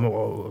reading up, I'm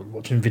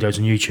watching videos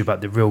on YouTube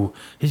about the real.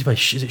 Is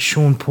it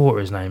Sean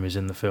Porter? His name is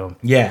in the film.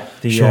 Yeah,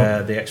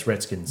 Sure. the ex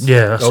Redskins.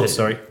 Yeah, that's it.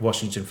 Sorry,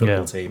 Washington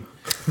football team.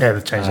 Yeah,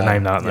 they've changed the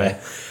name now, haven't yeah.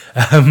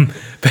 they?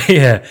 But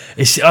yeah,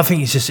 I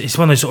think it's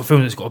one of those sort of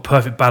films that's got a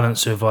perfect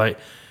balance of like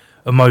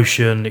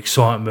emotion,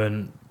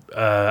 excitement,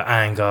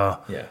 anger.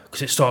 Yeah.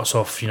 Because it starts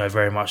off,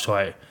 very much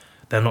like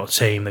they're not a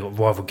team. They've got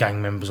rival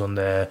gang members on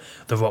there.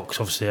 The Rock's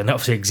obviously, and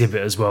obviously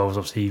Exhibit as well.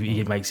 Obviously,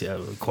 he makes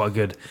it quite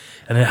good.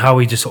 And then how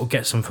he just sort of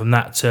gets them from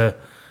that to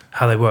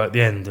how they were at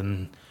the end.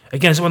 And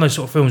again, it's one of those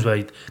sort of films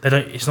where they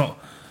don't. It's not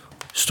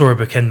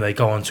storybook end. They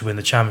go on to win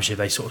the championship.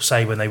 They sort of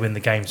say when they win the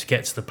game to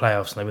get to the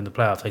playoffs, and they win the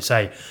playoffs. They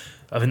say,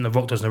 I think The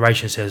Rock does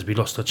narration says we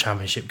lost the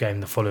championship game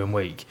the following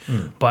week.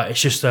 But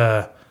it's just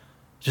an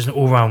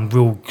all-round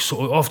real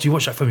sort of. After you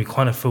watch that film, you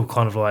kind of feel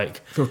like.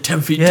 Feel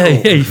 10 feet Yeah, tall.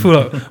 yeah, you feel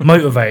like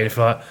motivated. You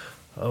feel like,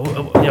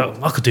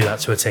 I could do that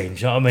to a team.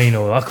 Do you know what I mean?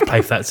 Or I could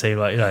play for that team,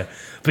 But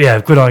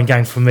yeah, Gridiron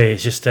Gang for me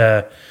is just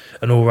an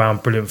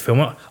all-round brilliant film.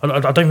 I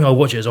don't think I'll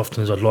watch it as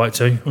often as I'd like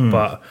to,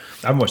 but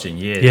I haven't watched it in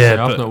years. yeah,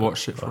 I've but not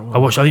watched it for a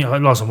while. I think the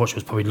last time I watched it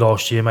was probably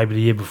last year, maybe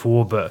the year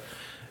before. But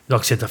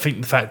like I said, I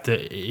think the fact that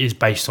it is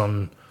based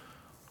on,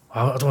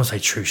 I don't want to say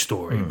true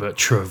story, but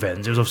true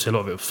events. It was obviously a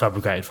lot of it was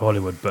fabricated for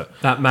Hollywood, but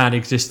That man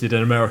existed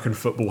and American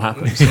football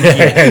happens.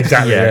 yeah,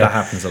 exactly. Yeah, that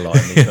happens a lot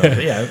in these films.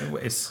 But yeah,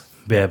 it's.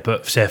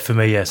 But yeah, for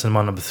me, so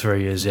my number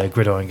 3 is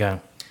Gridiron Gang.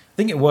 I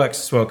think it works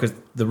as well because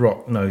The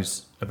Rock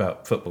knows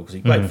about football because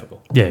he played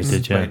football. Yeah, he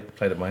did. Yeah,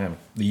 Played at Miami.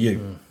 The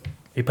U.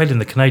 he played in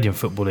the Canadian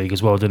Football League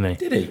as well, didn't he?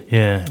 Did he?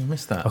 Yeah. I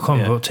missed that. I can't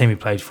remember what team he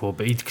played for,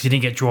 but because he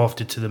didn't get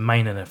drafted to the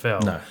main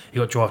NFL, No. he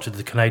got drafted to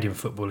the Canadian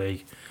Football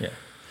League. Yeah.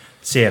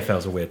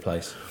 CFL's a weird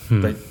place.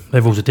 They,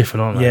 Their rules are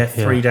different, aren't they? yeah,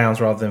 3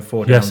 downs rather than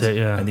 4 That's downs. it,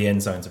 yeah. And the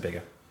end zones are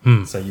bigger.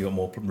 So you got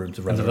more room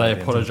to run. And around they the end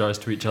zone. apologise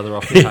to each other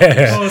after the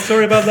Yeah. Oh,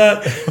 sorry about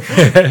that.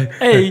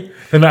 Hey,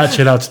 They're not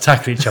actually allowed to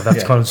tackle each other.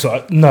 That's Yeah. kind of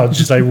sort of nudge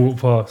as they walk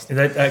past.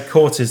 At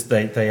quarters,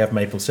 they have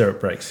maple syrup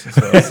breaks. As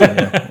well, so,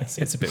 yeah,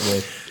 it's a bit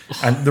weird,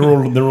 and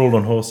they're all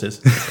on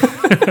horses.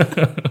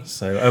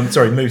 So I'm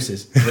sorry,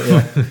 mooses. But,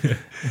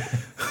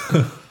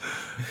 yeah.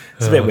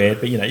 It's a bit weird,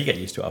 but you get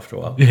used to it after a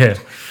while. Yeah.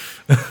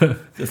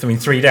 I mean,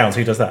 3 downs.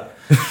 Who does that?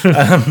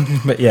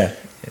 But yeah,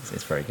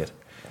 it's very good.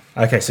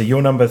 Okay, so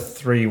your number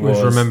 3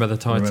 was Remember the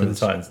Titans. Remember the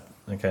Titans.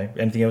 Okay.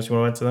 Anything else you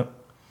want to add to that?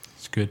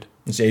 It's good.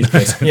 It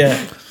is good.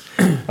 Yeah.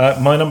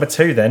 My number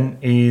 2 then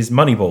is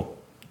Moneyball.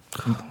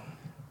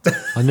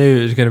 I knew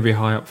it was going to be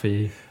high up for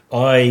you.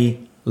 I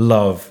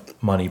love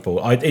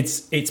Moneyball.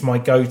 It's my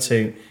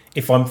go-to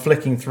if I'm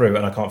flicking through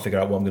and I can't figure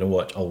out what I'm going to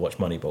watch, I'll watch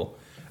Moneyball,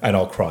 and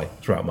I'll cry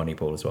throughout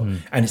Moneyball as well.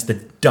 And it's the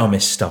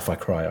dumbest stuff I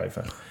cry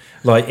over.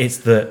 Like,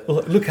 it's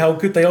look how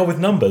good they are with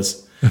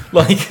numbers.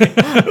 Like,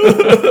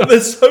 they're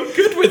so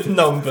good with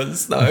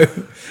numbers, though.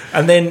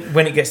 And then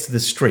when it gets to the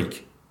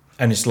streak,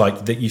 and it's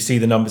like that, you see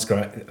the numbers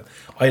go.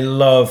 I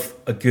love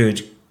a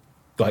good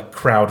like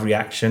crowd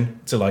reaction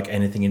to like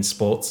anything in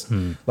sports.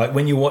 Like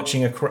when you're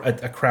watching a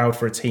crowd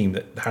for a team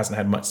that hasn't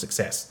had much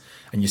success,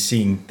 and you're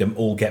seeing them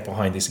all get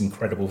behind this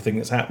incredible thing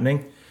that's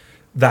happening.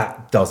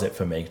 That does it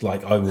for me.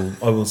 Like I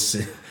will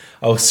sit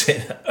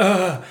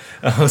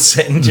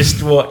and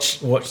just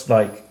watch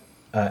like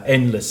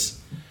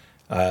endless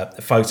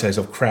photos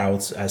of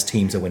crowds as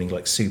teams are winning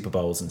like Super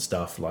Bowls and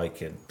stuff.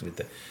 Like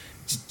with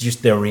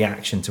just their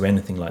reaction to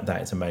anything like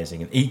that is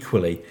amazing. And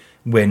equally,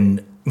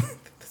 when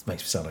this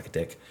makes me sound like a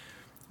dick,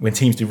 when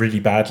teams do really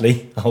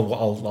badly,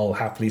 I'll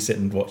happily sit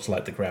and watch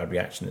like the crowd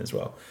reaction as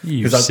well.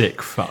 You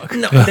sick fuck.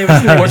 No, there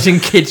was no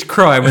watching kids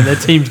cry when their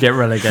teams get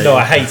relegated. No,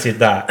 I hated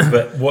that.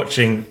 But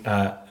watching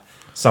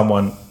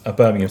someone, a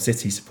Birmingham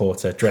City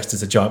supporter, dressed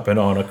as a giant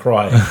banana,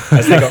 crying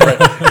as they got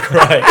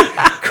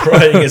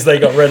crying as they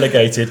got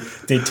relegated,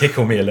 did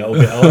tickle me a little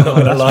bit. I'm not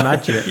going to lie.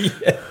 Magic.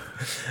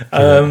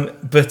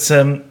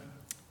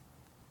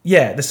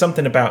 Yeah, there's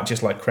something about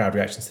just like crowd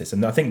reactions to this,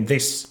 and I think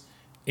this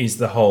is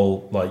the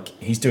whole, like,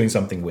 he's doing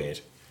something weird,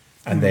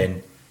 and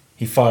then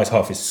he fires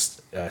half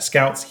his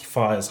scouts, he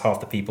fires half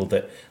the people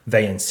that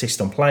they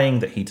insist on playing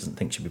that he doesn't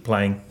think should be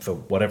playing for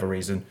whatever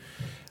reason.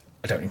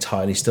 I don't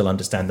entirely still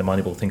understand the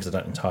Moneyball things. I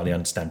don't entirely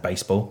understand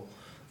baseball,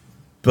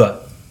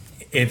 but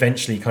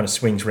eventually kind of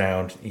swings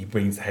round. He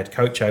brings the head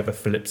coach over,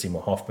 Philip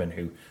Seymour Hoffman,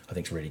 who I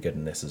think is really good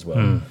in this as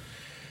well.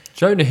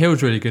 Jonah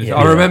Hill's really good. Yeah.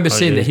 I remember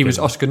seeing yeah, that he was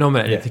good. Oscar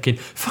nominated and Yeah. thinking,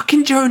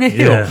 fucking Jonah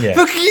Hill. Yeah.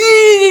 Fucking,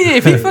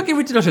 if he fucking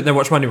would do Oscar, then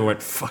watch Moneyball and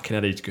went, fucking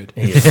hell, he's good.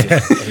 He is,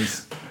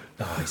 he's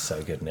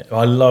so good in it.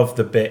 I love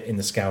the bit in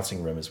the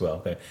scouting room as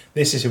well.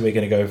 This is who we're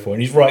going to go for.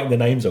 And he's writing the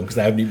names on because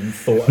they haven't even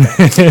thought about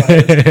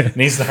it.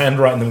 And he's the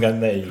handwriting them going,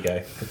 there you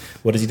go.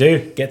 What does he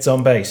do? Gets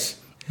on base.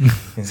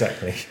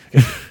 Exactly.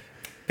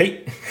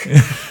 Pete.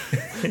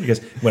 He goes,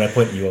 when I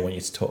point at you, I want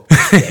you to talk.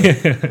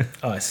 Yeah.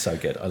 Oh, it's so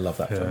good. I love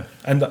that film.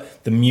 And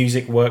the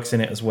music works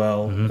in it as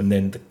well. And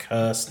then the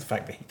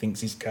fact that he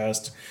thinks he's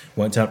cursed,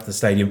 won't turn up to the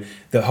stadium.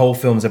 The whole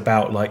film's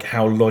about like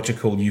how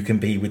logical you can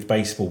be with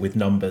baseball with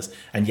numbers,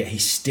 and yet he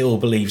still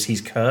believes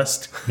he's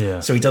cursed. Yeah.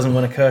 So he doesn't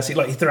want to curse it.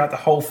 Like throughout the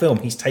whole film,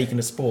 he's taken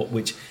a sport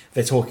which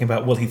they're talking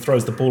about, well, he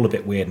throws the ball a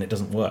bit weird and it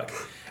doesn't work.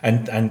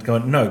 And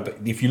going, no, but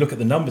if you look at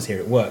the numbers here,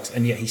 it works.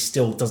 And yet he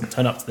still doesn't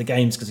turn up to the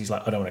games because he's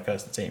like, I don't want to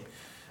curse the team.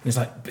 And it's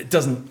like,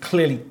 it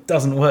clearly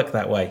doesn't work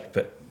that way.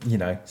 But, you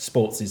know,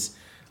 sports is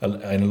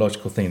an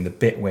illogical thing. The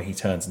bit where he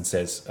turns and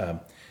says,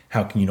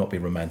 how can you not be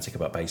romantic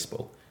about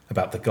baseball?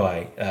 About the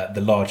guy,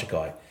 the larger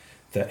guy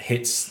that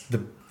hits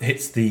the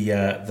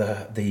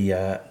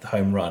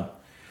home run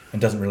and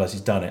doesn't realise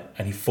he's done it.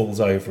 And he falls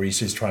over. He's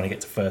just trying to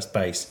get to first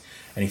base.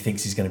 And he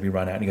thinks he's going to be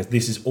run out. And he goes,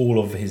 this is all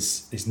of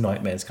his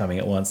nightmares coming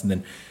at once. And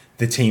then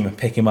the team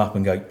pick him up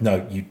and go,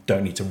 no, you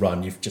don't need to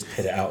run. You've just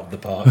hit it out of the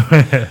park.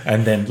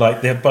 And then,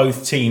 like, they're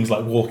both teams,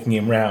 like, walking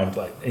him round.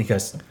 Like, and he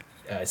goes,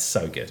 it's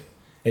so good.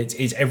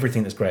 It's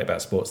everything that's great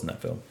about sports in that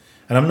film.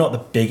 And I'm not the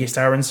biggest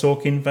Aaron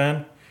Sorkin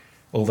fan,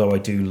 although I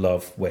do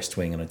love West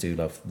Wing and I do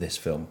love this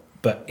film.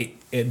 But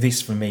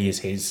this, for me, is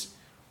his,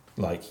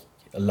 like,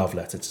 a love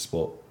letter to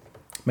sport.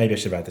 Maybe I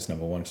should have had this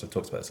number one because I've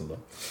talked about this a lot.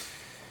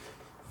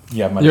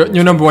 Yeah,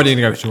 Your number one, you're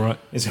going to go to, right?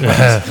 It's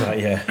right,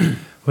 yeah.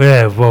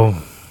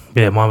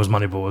 Mine was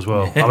Moneyball as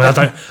well. I mean, I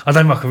don't think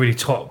I can really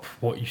top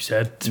what you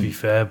said, to be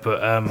fair,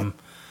 but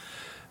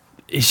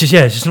it's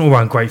just an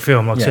all-round great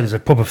film. Like I said, it's a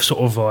proper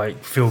sort of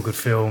like feel-good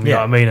film. You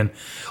know what I mean? And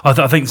I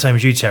think the same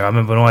as you, Terry. I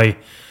remember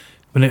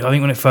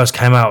when it first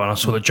came out and I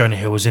saw that Jonah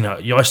Hill was in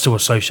it. I still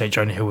associate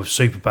Jonah Hill with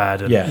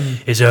Superbad and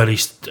his early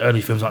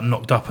films like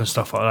Knocked Up and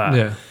stuff like that.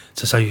 Yeah.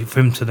 So for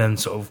him to then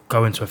sort of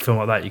go into a film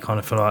like that, you kind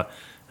of feel like,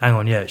 hang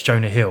on, it's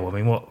Jonah Hill. I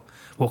mean,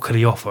 what could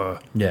he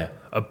offer? Yeah,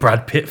 a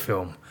Brad Pitt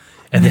film,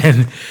 and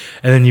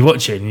then you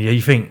watch it and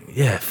you think,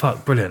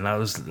 fuck, brilliant.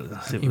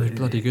 He was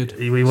bloody good.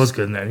 He was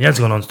good, and he has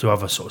gone on to do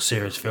other sort of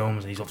serious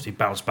films. And he's obviously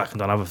bounced back and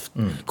done other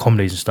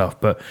comedies and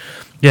stuff. But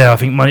I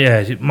think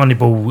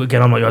Moneyball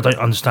again. I don't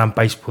understand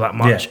baseball that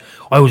much. Yeah.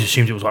 I always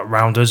assumed it was like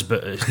rounders,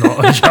 but it's not.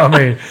 You know what I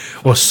mean?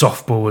 Or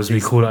softball, as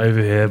we call it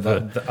over here.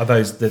 But are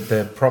those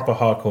the proper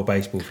hardcore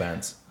baseball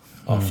fans?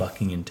 Are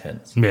fucking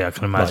intense. Yeah, I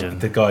can imagine. Like,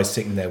 the guys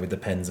sitting there with the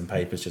pens and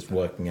papers just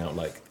working out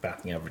like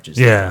batting averages.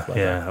 Yeah, like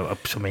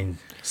I mean,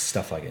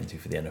 stuff I get into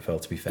for the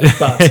NFL, to be fair.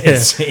 But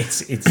it's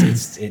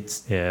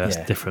that's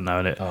different now,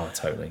 isn't it? Oh,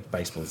 totally.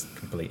 Baseball's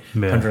complete.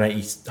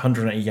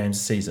 180 games a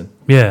season.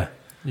 Yeah.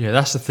 Yeah,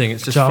 that's the thing.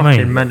 It's just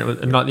fucking mental.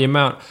 And like the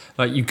amount,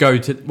 like you go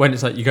to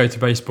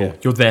baseball,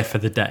 you're there for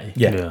the day.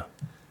 Yeah,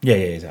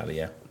 exactly.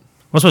 Yeah.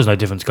 I suppose no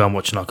different to go and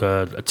watching like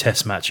a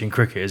test match in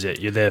cricket, is it?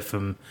 You're there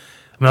from.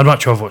 I mean, I'd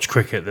much rather watch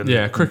cricket than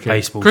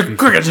baseball.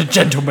 Cricket's a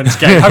gentleman's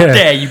game. How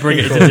dare you bring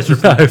it into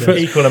disrespect?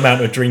 Equal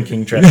amount of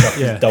drinking dressed up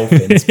as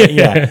dolphins. But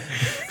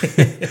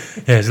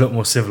Yeah, it's a lot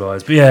more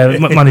civilised. But yeah,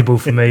 Moneyball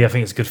for me, I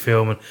think it's a good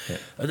film.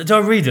 And did I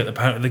read that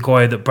apparently the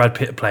guy that Brad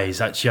Pitt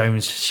plays actually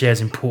owns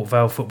shares in Port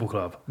Vale Football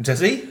Club? Does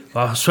he?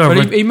 I swear.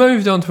 But he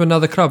moved on to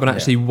another club and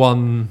actually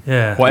won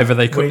whatever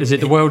they call. Is it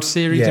the World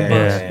Series?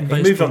 Yeah.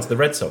 He moved on to the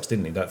Red Sox,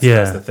 didn't he? That's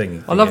the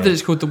thing. I love that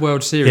it's called the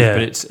World Series,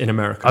 but it's in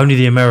America. Only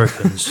the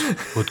Americans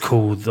would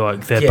call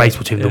like their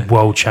baseball team the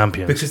world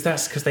champions.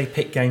 Because they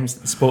pick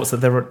sports that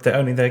they're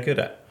only they're good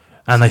at.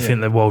 And they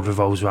think the world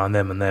revolves around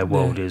them and their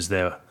world is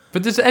their...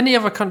 But does any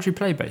other country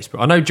play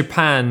baseball? I know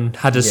Japan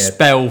had a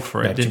spell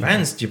for it,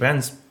 didn't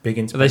Japan's big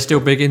into it. Are they still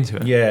big into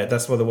it? Yeah,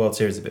 that's why the World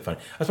Series is a bit funny.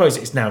 I suppose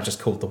it's now just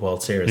called the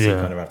World Series, so you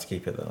kind of have to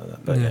keep it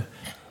like that.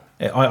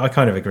 But I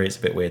kind of agree it's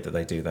a bit weird that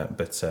they do that,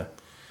 but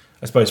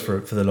I suppose for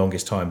the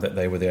longest time that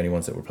they were the only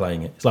ones that were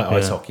playing it. It's like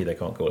ice hockey, they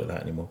can't call it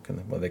that anymore, can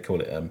they? Well, they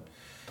call it...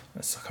 I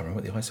can't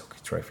remember what the ice hockey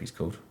trophy's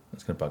called.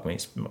 That's going to bug me.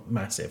 It's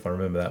massive. I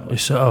remember that much.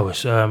 It's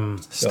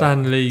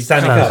Stanley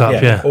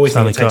Cup. Yeah. Always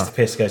Stanley takes Cup. the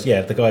piss. Goes,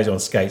 the guys on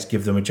skates,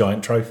 give them a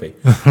giant trophy.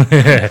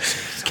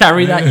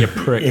 Carry that, you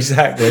prick.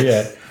 Exactly.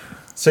 Yeah.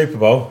 Super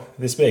Bowl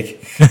this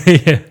big.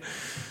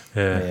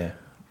 Yeah.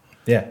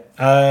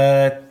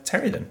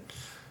 Terry then.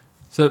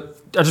 So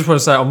I just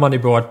want to say on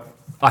Moneyball,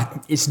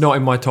 it's not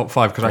in my top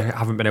 5 because I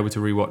haven't been able to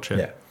rewatch it.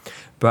 Yeah.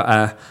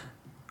 But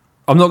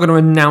I'm not going to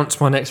announce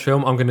my next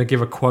film. I'm going to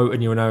give a quote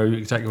and you'll know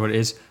exactly what it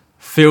is.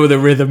 Feel the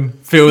rhythm,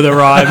 feel the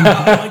rhyme.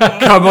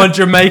 Come on,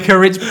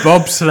 Jamaica, it's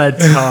bobsled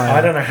time. I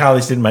don't know how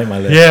this didn't make my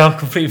list. Yeah, I've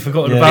completely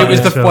forgotten about it.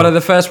 It was one of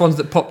the first ones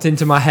that popped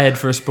into my head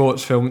for a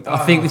sports film.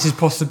 I think this is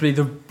possibly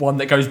the one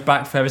that goes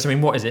back furthest. I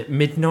mean, what is it?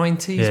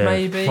 Mid-90s,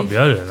 maybe? Probably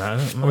earlier than that,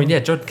 isn't it? I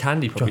mean, John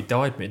Candy probably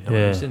died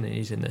mid-90s, didn't he?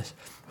 He's in this.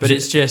 But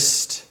it's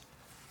just...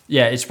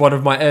 Yeah, it's one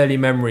of my early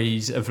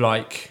memories of,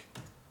 like...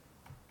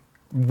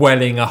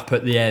 welling up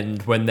at the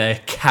end when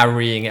they're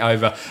carrying it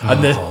over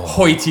and the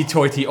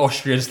hoity-toity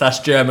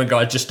Austrian/German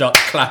guy just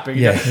starts clapping.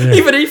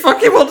 Even he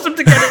fucking wants them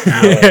to get it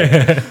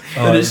out.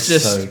 And it's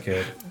just so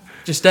good.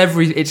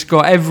 It's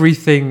got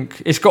everything.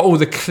 It's got all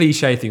the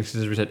cliche things.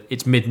 As we said,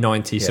 it's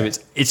mid-90s, so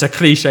it's a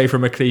cliche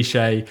from a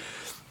cliche.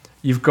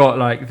 You've got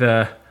like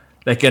they're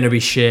going to be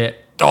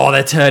shit.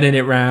 They're turning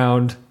it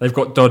round. They've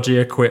got dodgy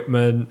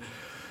equipment.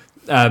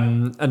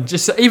 And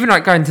just even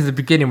like going to the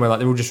beginning where like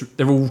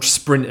they're all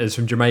sprinters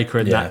from Jamaica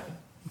and that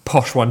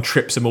posh one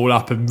trips them all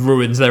up and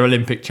ruins their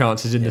Olympic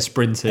chances in the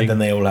sprinting. And then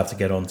they all have to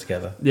get on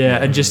together.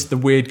 And just the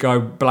weird guy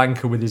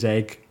Blanca with his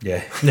egg.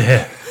 Yeah.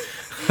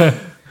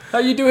 How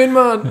you doing,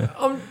 man?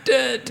 I'm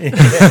dead.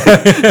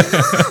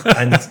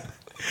 And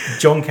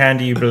John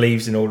Candy, who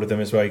believes in all of them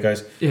as well, he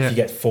goes, if you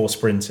get 4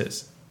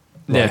 sprinters.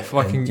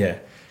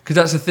 Because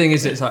that's the thing,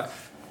 is it's like,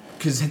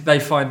 because they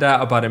find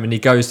out about him and he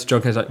goes to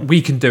John Candy, he's like,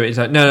 we can do it. He's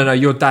like, no,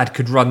 your dad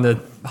could run the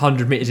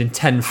 100 metres in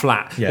 10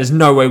 flat. There's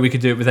no way we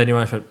could do it with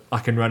anyone else. I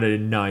can run it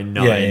in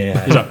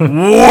 9.9. He's like,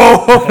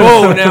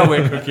 whoa, now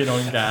we're cooking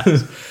on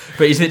gas.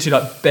 But he's literally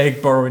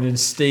like borrowing and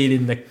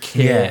stealing the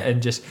kit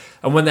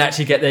and when they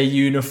actually get their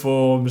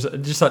uniforms,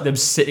 just like them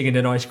sitting in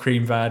an ice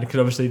cream van, because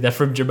obviously they're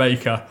from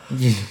Jamaica.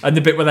 And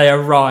the bit where they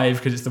arrive,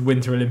 because it's the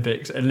Winter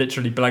Olympics, and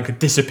literally Blanca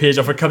disappears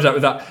off and comes out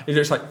with that. It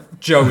looks like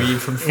Joey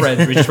from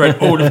Friends, which is wearing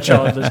all of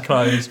Chandler's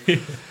clothes.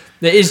 It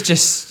is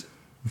just...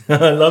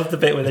 I love the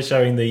bit where they're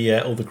showing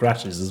all the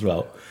crashes as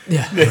well.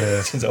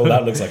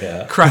 That looks like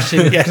it.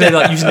 Crashing, because they're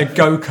like using a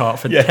go-kart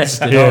for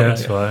testing. Yeah,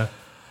 that's right.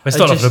 They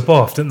started off in the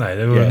bath, didn't they?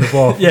 They were in the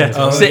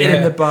bath. Sitting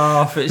in the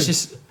bath.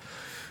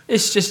 It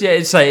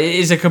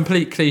is a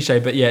complete cliche,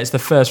 but it's the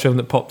first film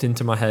that popped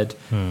into my head.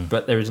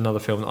 But there is another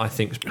film that I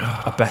think is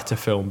a better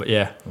film. But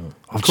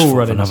I've Cool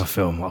Runnings. Another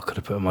film I could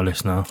have put on my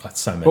list now. That's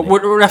so many.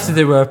 We'll have to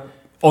do a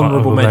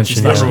honourable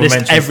mentions.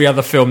 List every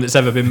other film that's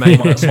ever been made.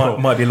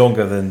 might be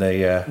longer than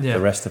the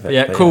rest of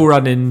it. But Cool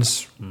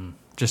Runnings,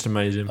 just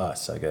amazing. Oh,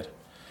 it's so good.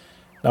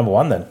 Number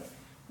 1 then.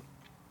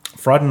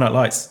 Friday Night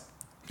Lights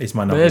is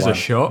my number 1. There's a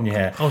shot.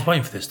 Yeah, I was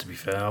waiting for this to be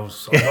fair. I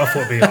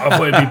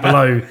thought it'd be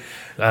below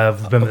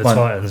Remember the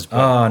Titans. But.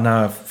 Oh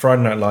no,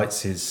 Friday Night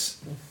Lights is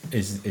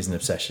an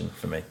obsession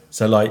for me.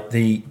 So like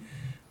the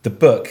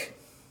book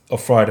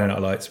of Friday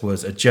Night Lights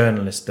was a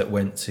journalist that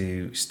went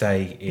to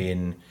stay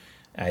in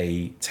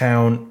a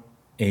town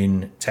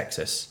in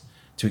Texas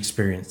to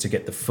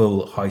get the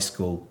full high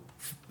school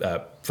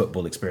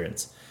football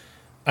experience,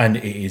 and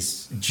it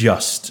is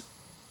just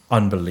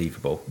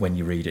unbelievable when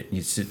you read it.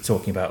 You're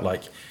talking about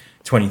like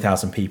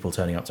 20,000 people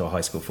turning up to a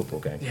high school football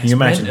game. Yeah, can you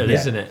imagine? Mental,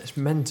 isn't it? It's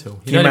mental.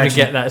 You don't even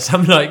get that at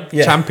some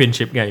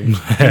championship games.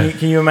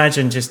 Can you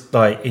imagine just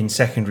like in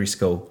secondary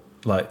school,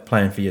 like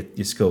playing for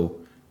your school,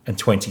 and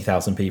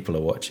 20,000 people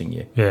are watching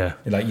you? Yeah.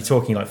 Like you're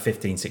talking like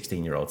 15,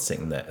 16-year-olds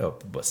sitting there,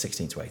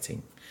 16 to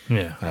 18.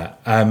 Yeah.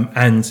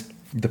 And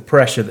the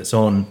pressure that's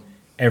on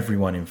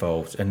everyone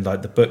involved, and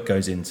like the book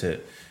goes into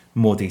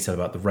more detail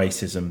about the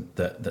racism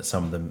that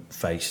some of them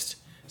faced,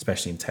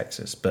 especially in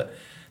Texas. But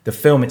the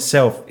film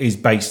itself is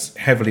based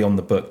heavily on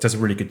the book, does a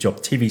really good job.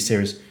 The TV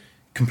series,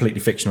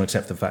 completely fictional,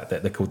 except for the fact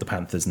that they're called the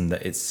Panthers and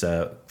that it's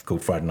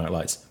called Friday Night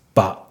Lights.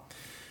 But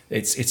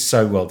it's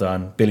so well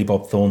done. Billy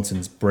Bob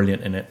Thornton's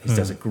brilliant in it. He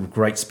does a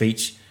great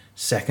speech.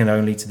 second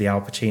only to the Al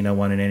Pacino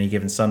one in Any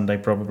Given Sunday,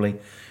 probably.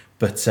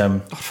 But I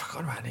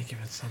forgot about Any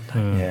Given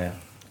Sunday. yeah,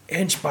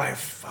 inch by a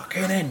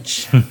fucking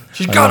inch.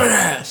 She's got an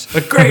ass,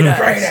 a great ass.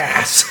 Great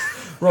ass.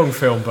 Wrong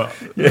film, but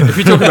if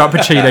you're talking about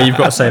Pacino, you've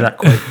got to say that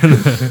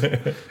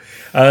quick.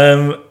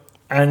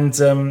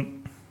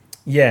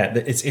 Yeah,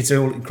 it's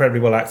all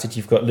incredibly well acted.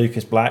 You've got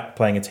Lucas Black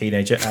playing a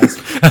teenager.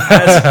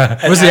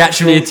 Was he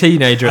actually a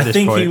teenager at this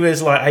point? I think he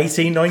was like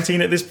 18,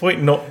 19 at this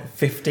point, not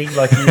 50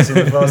 like he is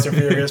in the Fast and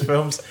Furious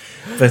films.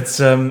 But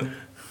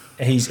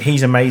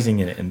he's amazing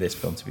in it in this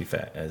film, to be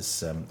fair,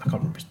 as I can't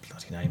remember his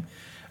bloody name.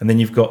 And then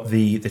you've got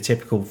the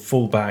typical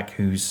fullback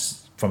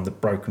who's from the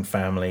broken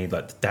family,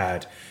 like the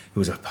dad who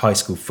was a high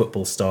school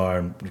football star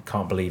and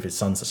can't believe his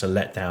son's such a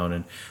letdown,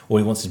 and all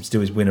he wants him to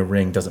do is win a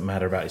ring, doesn't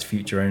matter about his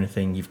future or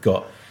anything. You've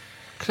got...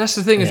 That's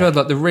the thing as well,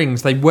 like the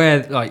rings, they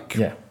wear, like,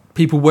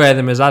 people wear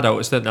them as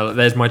adults, don't they? Like,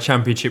 there's my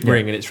championship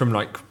ring, and it's from,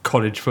 like,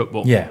 college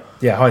football. Yeah,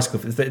 high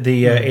school. In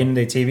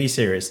the TV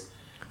series,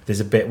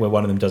 there's a bit where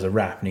one of them does a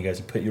rap, and he goes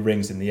and put your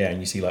rings in the air, and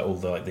you see, like, all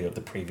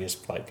the previous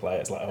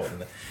players, like, holding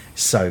them.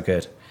 It's so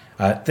good.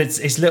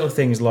 It's little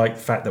things like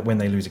the fact that when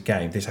they lose a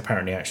game, this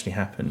apparently actually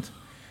happened.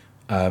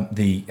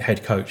 The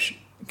head coach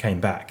came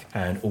back,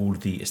 and all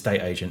the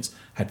estate agents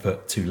had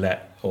put to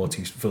let or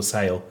to for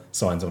sale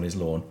signs on his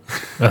lawn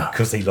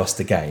because he lost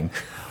the game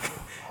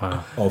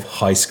of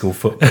high school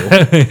football.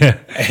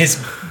 It's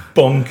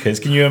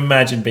bonkers. Can you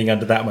imagine being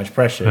under that much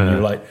pressure? And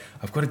you're like,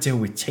 I've got to deal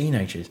with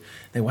teenagers.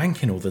 They're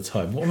wanking all the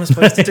time. What am I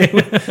supposed to do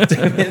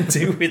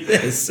with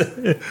this?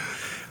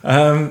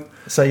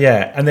 So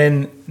yeah, and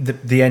then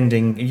the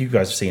ending. You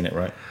guys have seen it,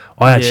 right?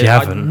 I actually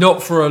haven't.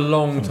 Not for a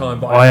long time,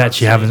 but I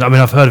actually haven't. I mean,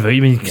 I've heard of it.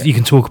 You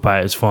can talk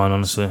about it. It's fine,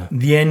 honestly.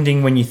 The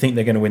ending when you think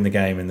they're going to win the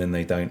game and then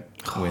they don't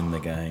win the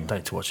game.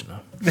 Don't to watch it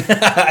now.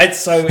 It's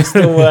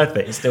still worth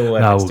it. It's still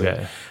worth No, it. we'll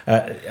get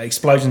it.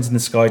 Explosions in the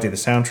Sky do the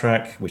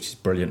soundtrack, which is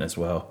brilliant as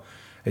well.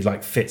 It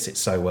like fits it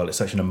so well. It's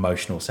such an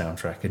emotional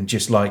soundtrack, and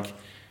just like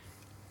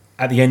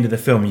at the end of the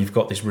film, you've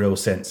got this real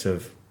sense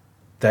of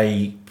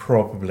they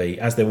probably,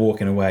 as they're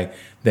walking away,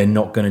 they're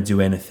not going to do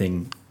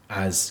anything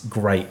as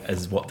great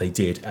as what they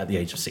did at the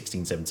age of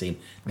 16, 17.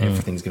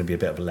 Everything's going to be a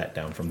bit of a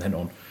letdown from then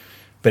on.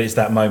 But it's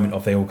that moment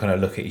of they all kind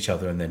of look at each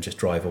other and then just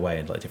drive away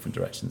in like different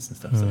directions and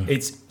stuff. So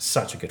it's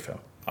such a good film.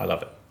 I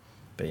love it.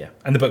 But yeah,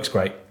 and the book's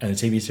great, and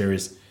the TV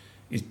series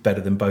is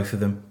better than both of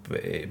them, but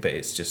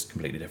it's just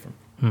completely different.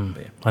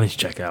 But yeah. I need to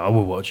check it out. I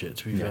will watch it,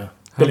 to be fair.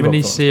 How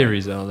many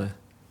series are there?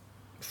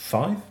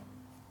 5?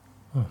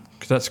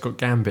 Because that's got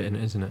Gambit in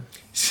it, isn't it?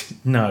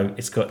 No,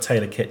 it's got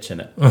Taylor Kitsch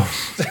in it.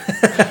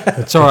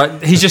 It's all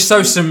right. He's just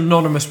so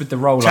synonymous with the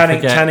role.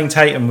 Channing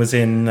Tatum was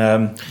in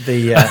Was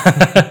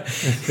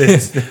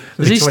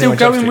he still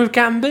going with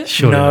Gambit?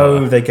 Surely no,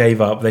 not. they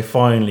gave up. They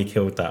finally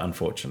killed that,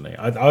 unfortunately.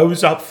 I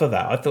was up for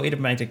that. I thought he'd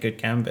have made a good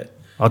Gambit.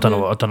 I don't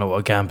know what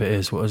a gambit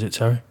is. What is it,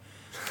 Terry?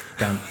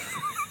 A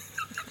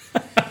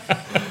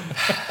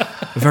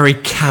very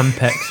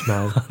Campex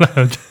man.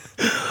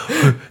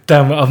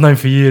 Damn, I've known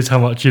for years how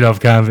much you love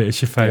Gambit.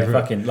 It's your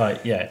favourite.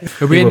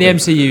 He'll be in the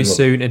MCU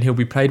soon, and he'll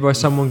be played by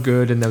someone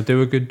good, and they'll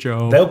do a good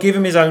job. They'll give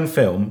him his own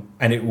film,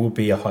 and it will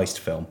be a heist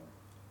film.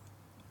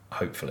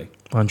 Hopefully,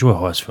 I enjoy a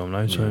heist film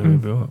though, so it'll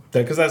be all right.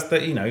 because that's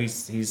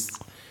he's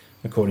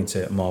according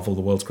to Marvel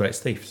the world's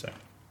greatest thief. So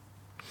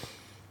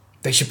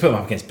they should put him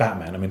up against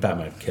Batman. I mean,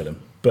 Batman would kill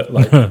him, but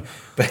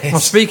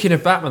Speaking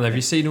of Batman, have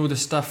you seen all the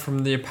stuff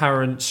from the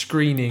apparent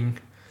screening?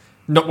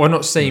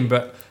 Not seen,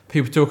 but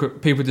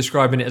people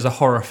describing it as a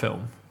horror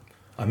film.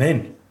 I'm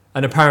in.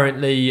 And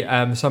apparently,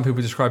 some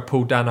people describe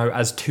Paul Dano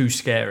as too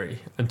scary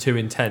and too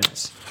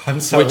intense.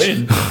 I'm so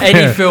in.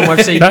 Any film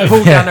I've seen,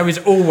 Paul Dano is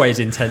always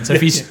intense. So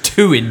if he's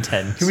too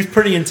intense, He was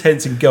pretty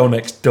intense in Girl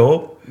Next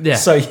Door. Yeah.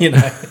 So as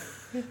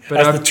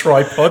the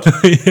tripod.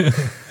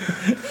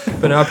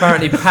 But no,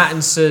 apparently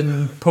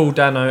Pattinson, Paul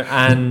Dano,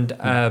 and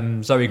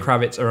Zoe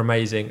Kravitz are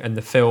amazing. And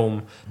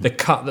the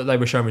cut that they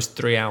were showing was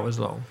 3 hours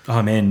long.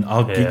 I'm in.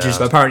 But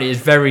apparently, it's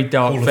very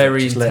dark,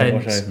 very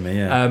intense. Wash over me,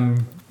 yeah.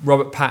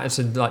 Robert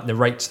Pattinson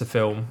narrates the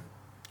film.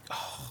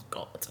 Oh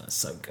God, that's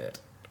so good.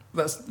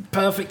 That's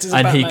perfect as a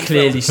and Batman he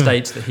clearly film.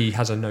 states that he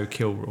has a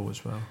no-kill rule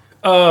as well.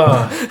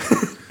 Oh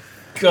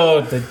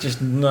God, they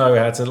just know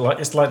how to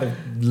It's like they've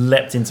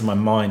leapt into my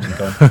mind and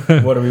gone,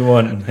 "What do we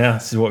want? Yeah,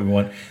 this is what we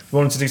want. We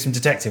want him to do some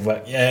detective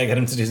work. Yeah, get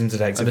him to do some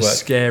detective And a work.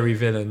 scary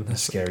villain. A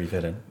scary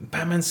villain.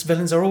 Batman's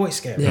villains are always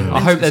scary. Yeah,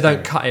 I hope they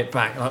don't cut it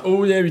back. Like,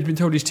 oh yeah, he's been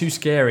told he's too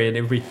scary, and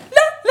it'll be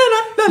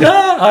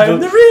I'm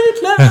the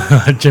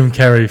Riddler. Jim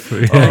Carrey.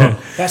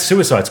 That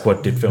Suicide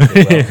Squad did film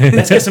it well.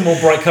 Let's get some more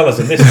bright colours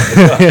in this one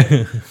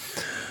as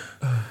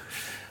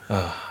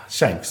well.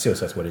 Shame,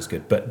 Suicide Squad is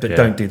good, but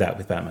don't do that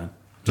with Batman.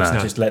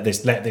 Just let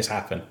this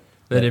happen.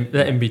 Let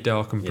him be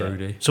dark and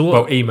broody.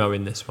 So emo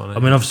in this one. I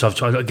mean, obviously,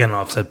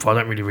 I've said before, I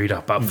don't really read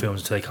up about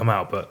films until they come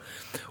out. But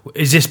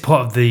is this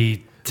part of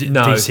the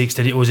DC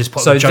extended, or is this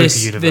part of the Joker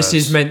universe? This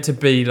is meant to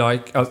be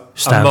like a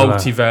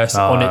multiverse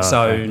on its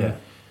own. Yeah.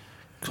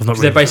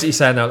 They're basically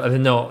saying that they're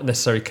not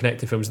necessarily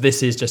connected films.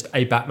 This is just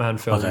a Batman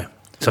film. Okay.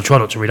 So I've tried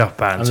not to read up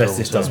about it unless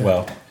this does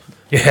well.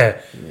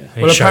 Yeah.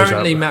 He Well, shows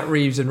apparently up. Matt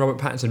Reeves and Robert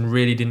Pattinson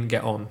really didn't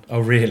get on. Oh,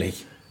 really?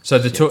 So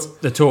the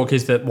talk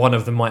is that one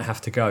of them might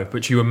have to go,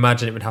 but you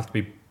imagine it would have to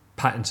be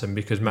Pattinson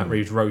because Matt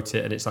Reeves wrote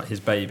it and it's like his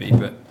baby.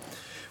 But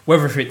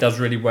whether if it does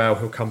really well,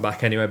 he'll come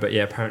back anyway. But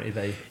yeah, apparently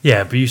they.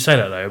 Yeah, but you say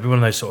that though, it'll be one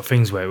of those sort of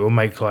things where it will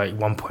make like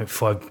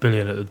 1.5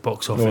 billion at the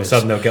box office. All of a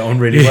sudden they'll get on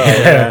really well.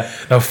 Yeah.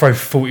 They'll throw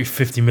 40,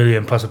 50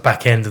 million plus a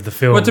back end of the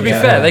film. Well, to be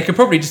Yeah. fair, they could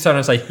probably just turn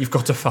and say, "You've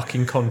got a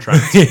fucking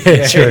contract.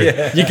 yeah, true.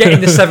 You're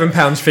getting the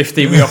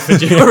 £7.50 we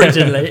offered you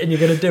originally, and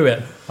you're going to do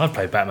it." I'd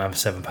play Batman for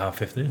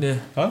 £7.50. Yeah.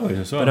 Oh,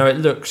 as well. But no, it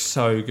looks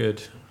so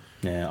good.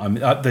 Yeah, I mean,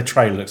 the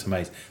trailer looks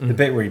amazing. The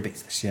bit where he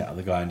beats the shit out of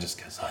the guy and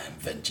just goes, "I am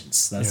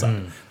vengeance." That's Well,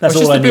 that's it's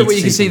all just I the need bit where to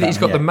you can see from that he's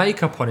got the Batman,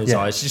 makeup on his Yeah.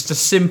 eyes. Just a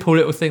simple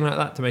little thing like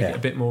that to make Yeah. it a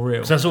bit more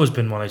real. So that's always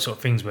been one of those sort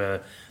of things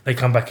where they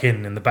come back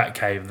in the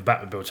Batcave, the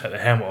Batmobile, take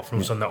their helmet off, and all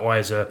of a sudden their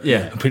eyes are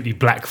Yeah. completely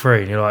black free,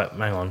 and you're like,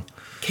 hang on. yeah.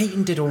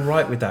 Keaton did all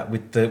right with that,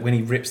 with the when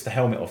he rips the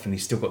helmet off and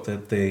he's still got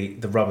the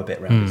rubber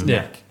bit around his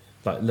Yeah. neck,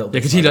 like little. Yeah, bits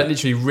because he like that.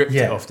 literally ripped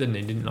Yeah. it off, didn't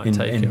he? Didn't like in,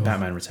 take in it off.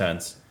 Batman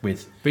Returns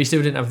with But he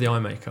still didn't have the eye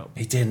makeup.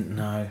 he didn't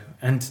know,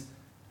 and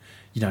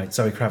you know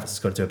Zoe Kravitz has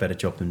got to do a better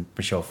job than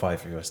Michelle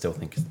Pfeiffer, who I still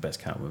think is the best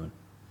Catwoman,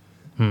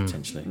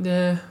 potentially.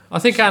 Yeah, I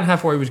think Anne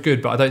Hathaway was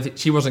good, but I don't think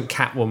she wasn't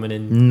Catwoman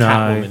in No.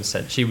 Catwoman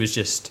sense. She was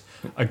just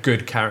a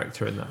good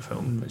character in that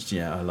film. Which,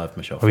 yeah, I love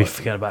Michelle Are we Pfeiffer.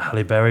 forgetting about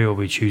Halle Berry, or are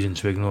we choosing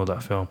to ignore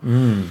that film?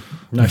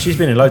 No, she's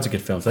been in loads of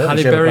good films. I don't Halle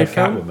think she ever Berry played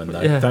film? Catwoman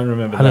though. Yeah. Don't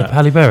remember Halle, that.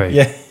 Halle Berry?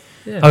 Yeah,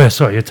 Yeah. Oh, yeah,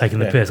 sorry, you're taking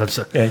the Yeah. piss. I just,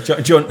 yeah.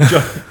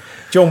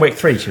 John Wick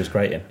 3, she was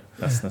great in.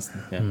 That's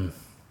yeah.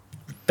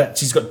 That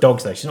she's got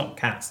dogs though. She's not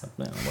cats.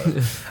 No,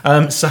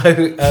 whatever. So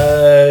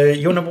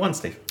you're number one,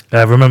 Steve.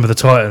 Remember the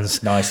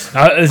Titans. Nice.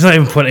 There's not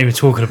even point even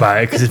talking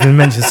about it because it's been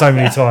mentioned so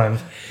many times.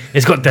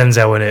 It's got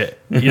Denzel in it.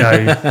 You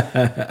know,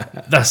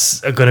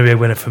 that's going to be a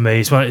winner for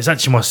me. It's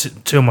actually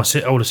two of my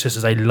older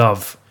sisters. They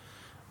love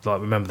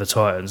Remember the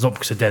Titans, not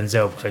because of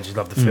Denzel, because they just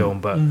love the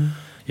film. But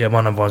yeah,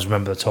 my number one's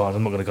Remember the Titans.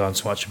 I'm not going to go on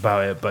too much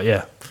about it, but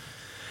yeah,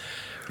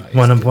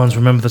 my number one's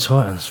Remember the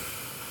Titans.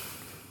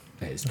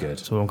 It is good.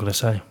 That's all I'm going to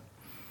say.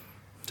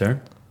 Darren?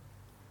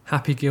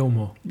 Happy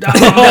Gilmore.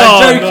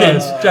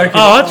 Oh, Joking.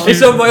 Oh, actually-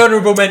 It's on my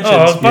honourable mentions. Oh,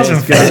 I was buzzing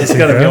for that. It's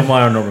going to be on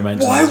my honourable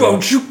mentions. Why as well.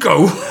 won't you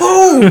go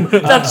home?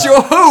 That's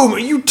your home. Are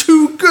you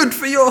too good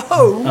for your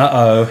home?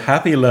 Uh-oh,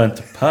 Happy learned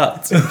to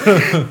putt.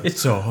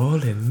 It's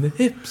all in the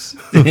hips.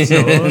 It's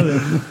all in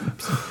the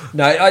hips.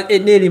 No,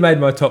 it nearly made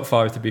my top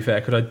 5, to be fair,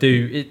 because I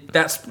do.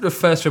 That's the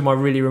first film I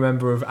really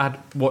remember of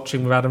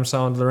watching with Adam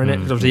Sandler in it,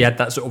 because obviously he had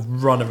that sort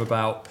of run of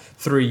about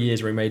 3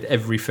 years where he made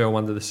every film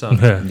under the sun.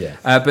 Yeah.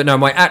 But no,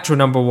 my actual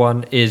number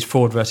one is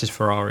Ford versus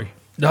Ferrari.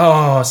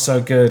 Oh,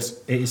 so good.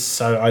 It is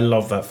so... I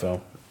love that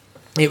film.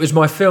 It was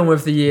my film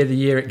of the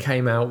year it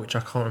came out, which I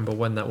can't remember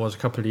when that was, a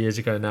couple of years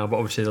ago now, but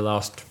obviously the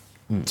last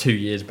 2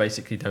 years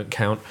basically don't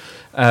count.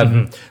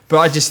 But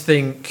I just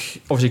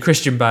think, obviously,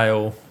 Christian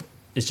Bale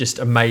is just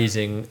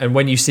amazing. And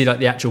when you see like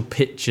the actual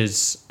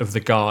pictures of the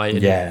guy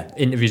and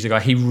interviews of the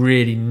guy, he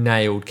really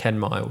nailed Ken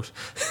Miles.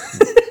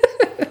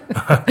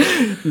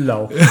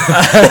 Lol.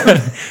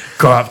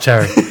 Grow up,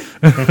 Terry.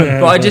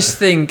 But I just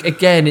think,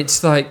 again,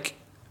 it's like,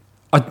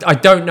 I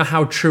don't know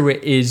how true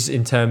it is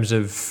in terms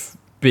of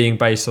being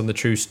based on the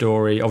true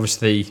story.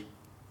 Obviously,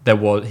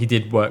 he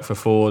did work for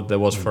Ford, there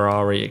was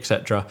Ferrari,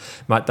 etc.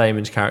 Matt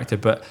Damon's character,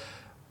 but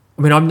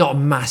I mean, I'm not a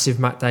massive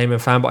Matt Damon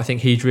fan, but I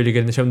think he's really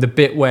good in this film. The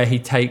bit where he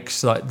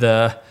takes like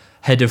the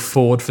head of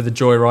Ford for the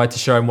joyride to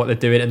show him what they're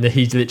doing, and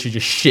he literally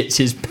just shits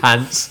his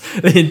pants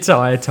the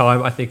entire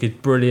time, I think is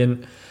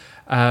brilliant.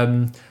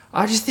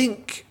 I just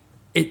think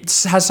it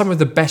has some of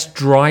the best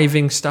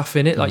driving stuff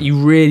in it. Like, you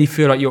really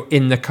feel like you're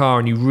in the car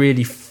and you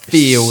really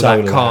feel So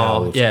that car.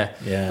 loud. Yeah.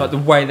 Yeah. Like the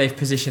way they've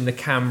positioned the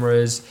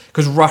cameras.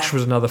 Because Rush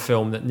was another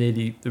film that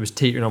was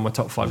teetering on my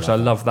top 5, because I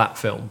love that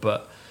film.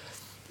 But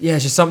yeah,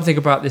 it's just something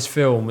about this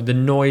film. The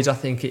noise, I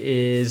think it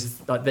is.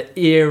 Like the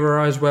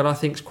era as well, I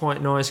think is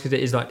quite nice, because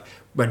it is like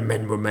when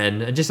men were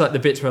men. And just like the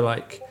bits where,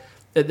 like,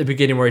 at the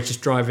beginning where he's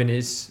just driving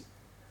his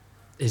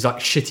like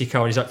shitty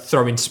car and he's like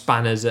throwing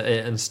spanners at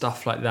it and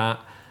stuff like that.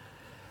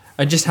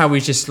 And just how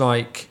he's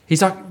like,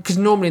 because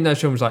normally in those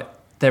films, like,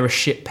 they're a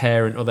shit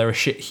parent or they're a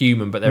shit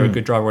human, but they're a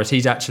good driver. Whereas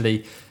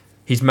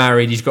he's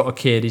married, he's got a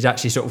kid, he's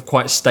actually sort of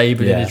quite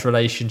stable in his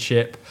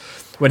relationship.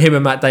 When him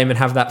and Matt Damon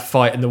have that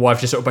fight and the wife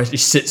just sort of basically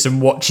sits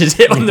and watches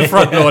it on the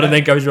front lawn and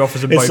then goes off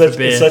as a both a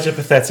beer. It's such a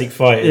pathetic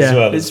fight as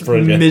well. It's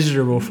brilliant. a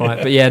miserable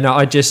fight. But yeah, no,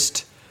 it's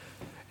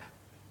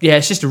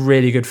just a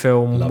really good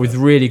film with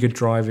really good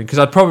driving. Because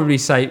I'd probably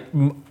say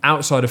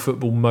outside of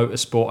football,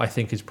 motorsport, I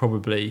think is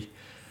probably...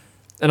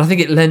 And I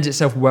think it lends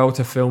itself well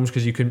to films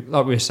because you can,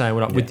 like we were saying,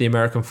 with the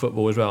American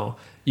football as well,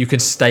 you can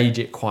stage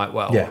it quite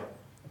well. Yeah.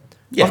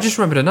 I've just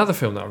remembered another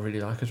film that I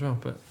really like as well,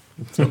 but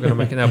it's not going to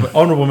make it now. But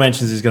Honourable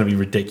mentions is going to be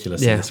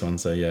ridiculous in this one,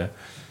 so yeah.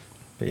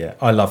 But yeah,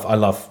 I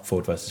love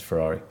Ford versus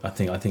Ferrari. I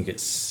think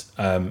it's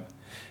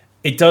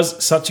it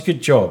does such a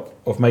good job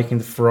of making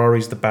the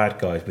Ferraris the bad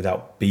guys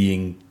without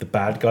being the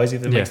bad guys,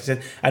 if that makes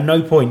sense. At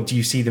no point do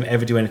you see them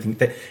ever do anything.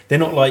 They're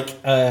not like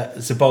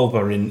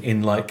Sebulba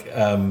in like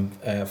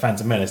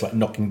Phantom Menace, like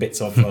knocking bits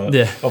off of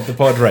the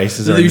pod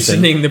races or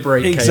loosening anything. the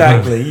brake cable.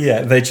 Exactly,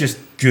 yeah. They're just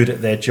good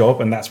at their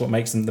job, and that's what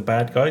makes them the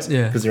bad guys,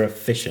 because they're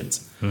efficient.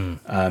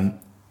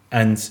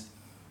 And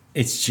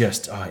it's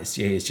just,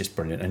 it's just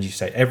brilliant. And you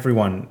say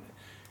everyone...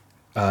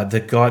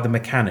 the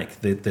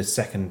mechanic, the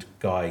second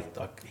guy,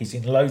 he's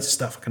in loads of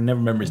stuff. I can never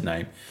remember his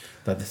name.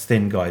 The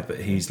thin guy, but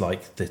he's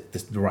like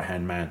the right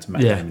hand man to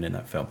Matt Damon in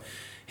that film.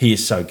 He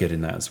is so good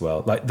in that as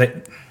well. Like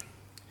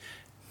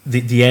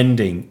the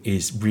ending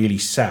is really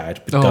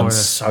sad, but done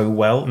so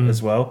well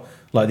as well.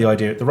 Like the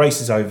idea, the race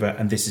is over,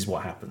 and this is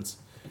what happens,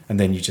 and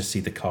then you just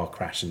see the car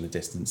crash in the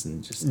distance,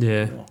 and just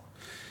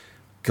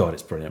God,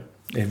 it's brilliant.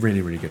 A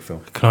really, really good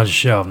film. Can I just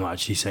share? I'm not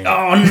actually saying.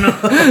 Oh no!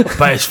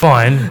 But it's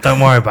fine. Don't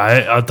worry about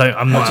it. I've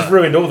just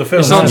ruined all the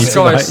films. It's on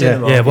Sky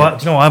Cinema. Yeah,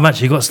 but you know, I've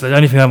actually got the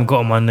only thing I haven't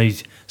got on my new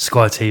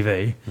Sky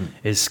TV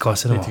is Sky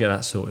Cinema. Need to get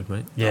that sorted,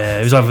 mate.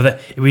 Yeah, it was either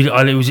that. It was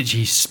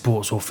literally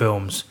sports or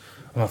films,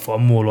 and I thought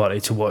I'm more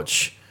likely to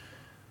watch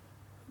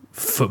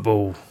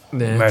football,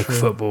 American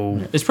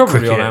football. It's probably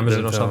cricket on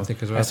Amazon or film. something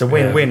as well. It's a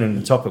win-win on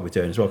the topic we're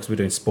doing as well, because we're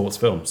doing sports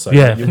films. So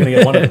you're going to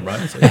get one of them,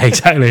 right? So, Yeah,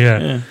 exactly.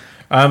 Yeah.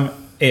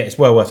 It's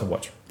well worth a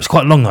watch. It's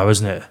quite long though,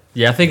 isn't it?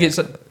 Yeah, I think it's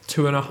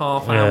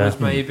 2.5 hours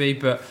maybe,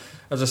 but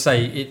as I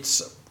say,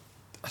 it's...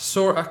 did I see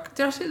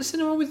it at the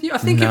cinema with you? I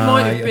think it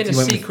might have been a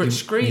secret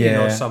screening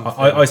or something.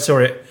 I saw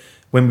it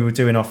when we were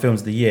doing our films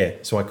of the year,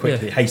 so I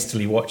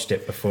hastily watched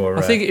it before.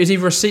 I think it was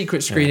either a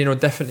secret screening or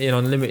definitely an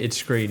unlimited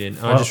screening.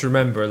 I just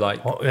remember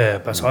but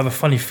I have a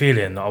funny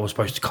feeling that I was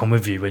supposed to come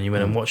with you when you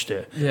went and watched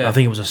it. Yeah. I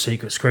think it was a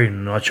secret screening,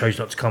 and I chose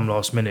not to come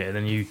last minute, and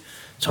then you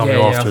told me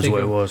afterwards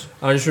what it was.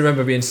 I just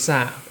remember being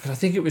sat, because I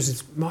think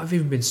it might have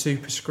even been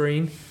super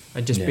screen,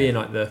 and just being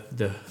like the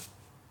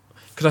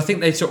because I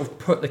think they sort of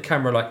put the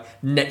camera like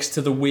next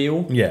to the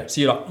wheel,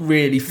 so you like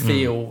really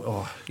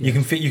feel. You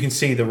can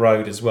see the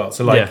road as well.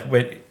 So like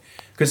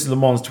because Le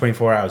Mans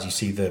 24 hours, you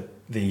see the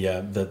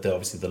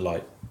obviously the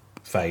light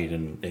fade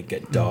and it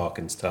get dark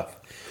and stuff.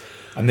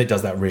 And it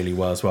does that really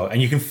well as well.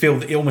 And you can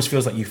feel, it almost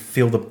feels like you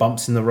feel the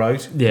bumps in the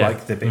road,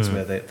 like the bits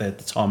where the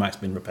tarmac's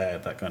been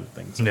repaired, that kind of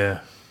thing. So,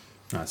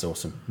 that's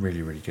awesome.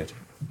 Really, really good.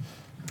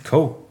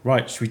 Cool.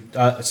 Right. Should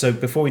we, so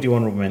before we do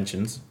honourable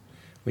mentions,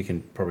 we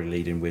can probably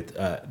lead in with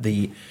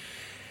the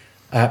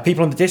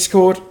people on the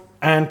Discord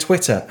and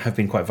Twitter have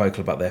been quite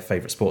vocal about their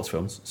favourite sports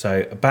films.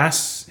 So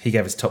Bass, he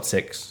gave us top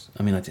 6.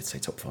 I mean, I did say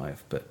top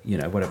 5, but you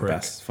know, whatever.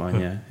 Correct. Bass, fine.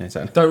 Yeah,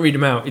 exactly. Don't read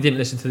them out. He didn't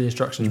listen to the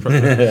instructions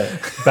properly.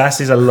 Bass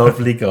is a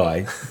lovely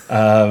guy, so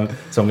I'm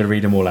going to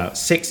read them all out.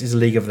 6 is A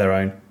League of Their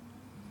Own,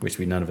 which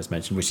none of us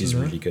mentioned, which is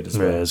really good as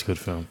well. Yeah, it's a good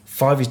film.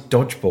 5 is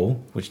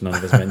Dodgeball, which none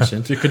of us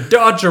mentioned. You could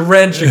dodge a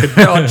wrench, you could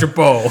dodge a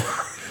ball.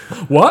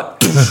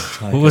 What?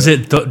 What was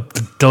it?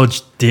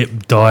 Dodge,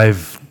 dip,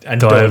 dive, And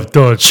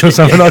dodge, or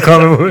something. I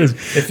can't remember what it was.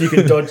 If you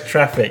can dodge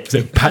traffic. Is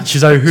it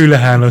Patches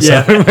O'Houlihan or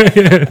something?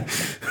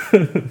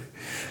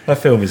 That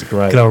film is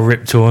great. Good old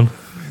Rip Torn.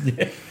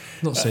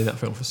 Not seen that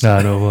film for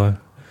so No, no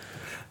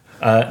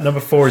why. Number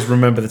 4 is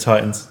Remember the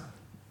Titans.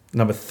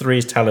 Number 3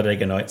 is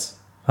Talladega Nights,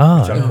 which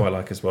I quite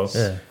like as well.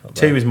 Yeah,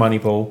 2 is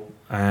Moneyball,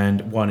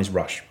 and 1 is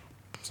Rush.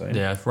 So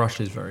yeah, Rush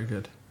is very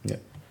good. yeah.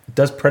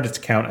 Does Predator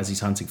count as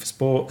he's hunting for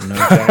sport? No,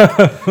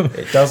 Jack.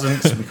 It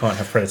doesn't. So we can't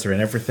have Predator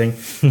in everything.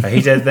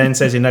 He then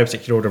says in no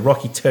particular order: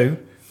 Rocky 2,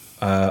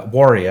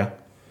 Warrior.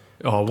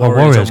 Oh,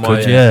 Warrior's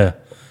good. Yeah.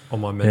 On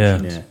my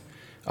mention. Yeah.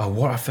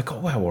 Oh, I forgot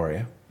about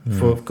Warrior. I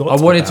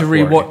wanted to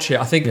rewatch it.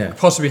 I think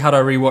possibly had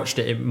I rewatched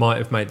it, it might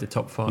have made the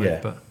top 5.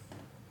 Yeah. But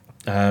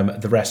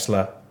The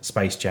Wrestler,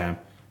 Space Jam,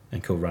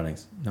 and Cool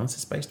Runnings. No, it's a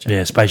Space Jam.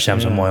 Yeah, Space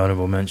Jam's on my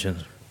honourable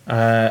mentions.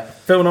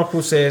 Phil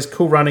Knopple says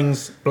Cool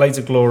Runnings, Blades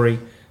of Glory,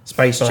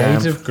 Space Jam.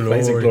 Blades of Glory.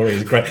 Blades of Glory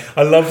is great.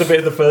 I love the bit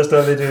of the first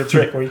time they do a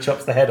trick where he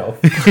chops the head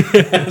off.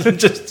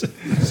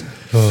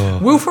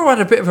 Will Ferrell had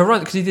a bit of a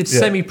run because he did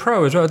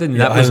semi-pro as well, didn't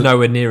he? Yeah, that was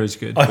nowhere near as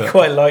good. I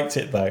quite liked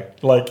it though.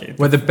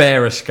 Where the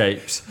bear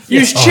escapes.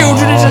 Use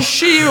children as a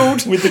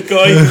shield. With the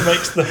guy who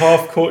makes the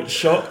half-court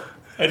shot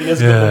and he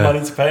hasn't got the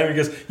money to pay him. He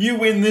goes, "You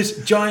win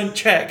this giant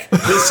check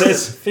that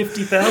says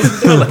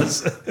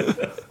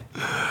 $50,000."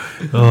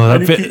 Oh,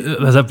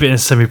 there's that bit in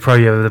Semi-Pro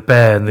with the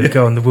bear and the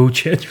guy on the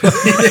wheelchair.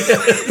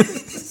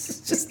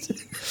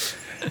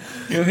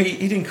 You know,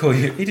 he didn't call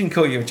you. He didn't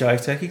call you a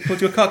jive tech. He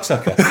called you a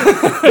cocksucker.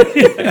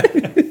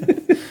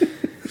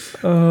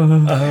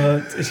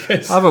 I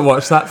haven't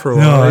watched that for a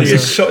while. He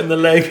gets shot in the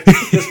leg.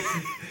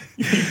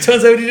 He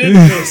turns out he didn't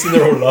miss, and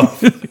they're all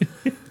laughing.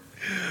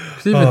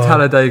 Even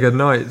Talladega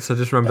Nights, I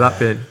just remember that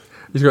bit.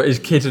 He's got his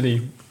kid and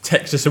he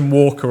texts us and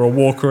Walker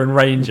and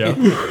Ranger.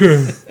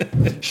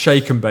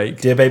 Shake and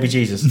bake. Dear baby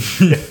Jesus.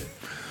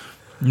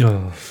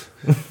 No.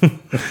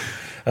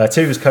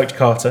 2 was Coach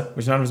Carter,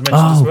 which none of us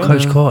mentioned as well.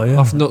 Coach Carter, yeah.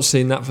 I've not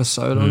seen that for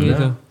so long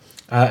either.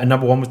 And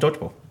number 1 was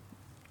Dodgeball.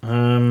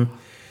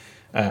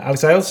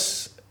 Alex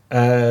Ailes,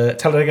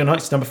 Talladega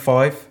Nights number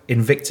 5,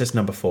 Invictus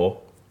number 4,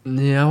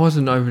 Yeah, I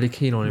wasn't overly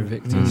keen on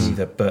Invictus.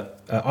 Either,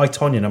 but I,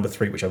 Tonya number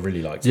 3, which I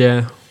really liked.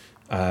 Yeah,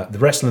 The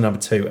Wrestler number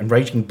 2, and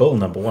Raging Bull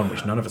number 1,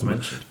 which none of us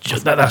mentioned.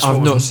 That's I've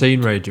what not was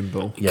seen Raging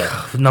Bull. Yeah,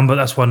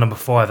 that's why number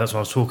 5. That's what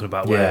I was talking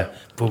about. Where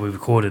before we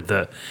recorded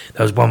that,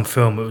 there was one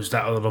film. It was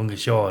that of The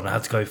Longest Yard, and I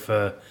had to go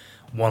for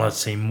one I'd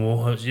seen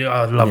more.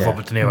 I love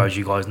Robert De Niro, as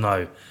you guys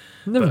know.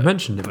 Never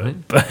mentioned it,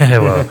 mate.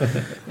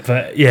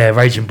 But yeah,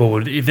 Raging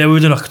Bull. If they were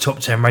doing like a top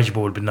 10, Raging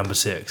Bull would have been number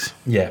 6.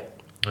 yeah.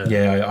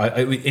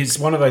 It's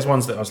one of those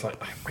ones that I was like,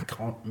 I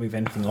can't move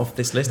anything off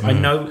this list. I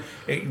know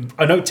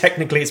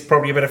technically it's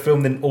probably a better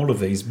film than all of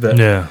these, but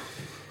Yeah.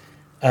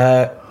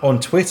 on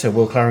Twitter,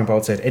 Will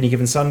Claringbold said, any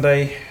given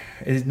Sunday,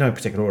 in no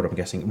particular order, I'm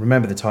guessing.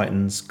 Remember the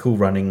Titans, Cool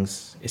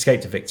Runnings,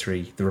 Escape to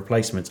Victory, The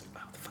Replacements. Oh,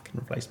 the fucking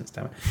Replacements,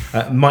 damn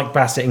it. Mike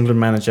Bassett, England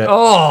manager.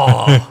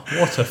 Oh,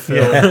 what a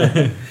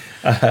film!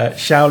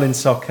 Shaolin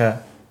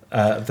Soccer,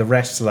 The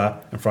Wrestler,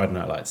 and Friday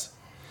Night Lights.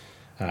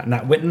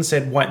 Nat Whitten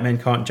said, White Men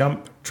Can't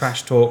Jump,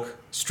 Trash Talk,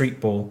 Street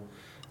Ball.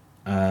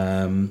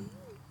 So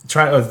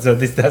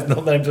that's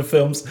not the names of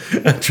films.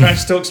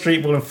 Trash Talk,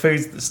 Street Ball, and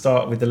Foods that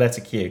start with the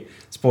letter Q.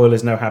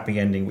 Spoilers, no happy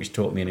ending, which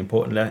taught me an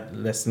important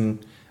lesson.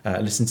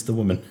 Listen to the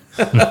woman.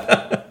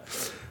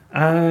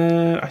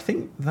 I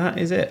think that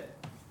is it.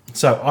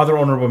 So, other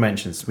honourable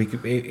mentions. We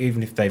could,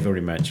 even if they've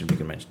already mentioned, we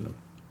can mention them.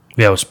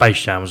 Yeah, well, Space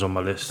Jam was on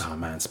my list. Oh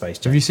man, Space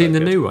Jam. Have you seen so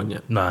the good. new one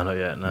yet? No, not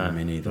yet. No,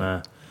 Me neither.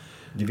 No.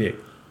 Have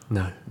you?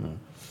 No.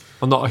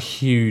 I'm not a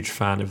huge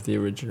fan of the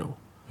original.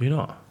 You're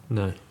not.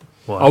 No.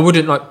 Why? I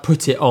wouldn't like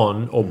put it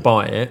on or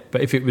buy it,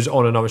 but if it was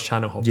on and I was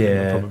channel hopping,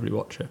 Yeah. I'd probably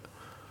watch it.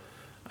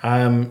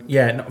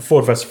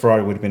 Ford vs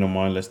Ferrari would have been on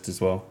my list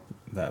as well.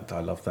 That I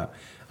love that.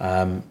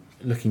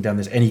 Looking down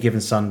this, Any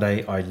Given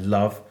Sunday, I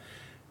love.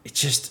 It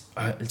just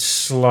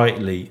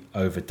slightly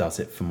overdoes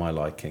it for my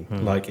liking.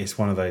 Like, it's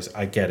one of those,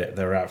 I get it,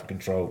 they're out of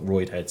control,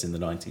 roid heads in the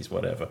 90s,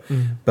 whatever.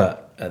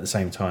 But at the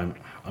same time,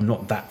 I'm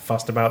not that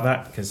fussed about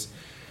that because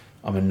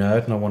I'm a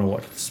nerd and I want to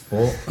watch the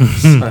sport.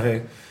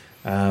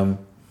 So,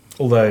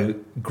 although,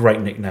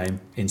 great nickname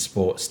in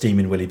sport,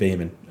 Steaming Willie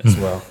Beeman as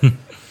well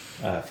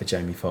for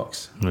Jamie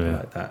Foxx. I Yeah.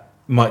 like that.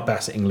 Mike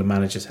Bassett, England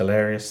manager's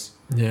hilarious.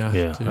 Yeah.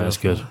 Yeah, do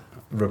that's love good.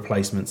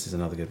 Replacements is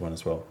another good one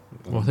as well.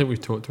 that. Well, I think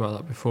we've talked about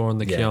that before on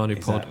the Keanu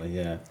pod. exactly,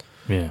 yeah.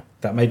 Yeah.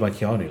 That made my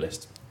Keanu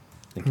list.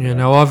 Thinking Yeah,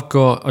 about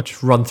no, I'll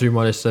just run through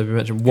my list as we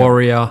mentioned.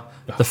 Warrior,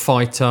 The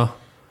Fighter,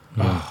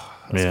 That's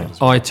Yeah. good as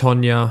well. I,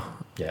 Tonya,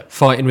 Yeah.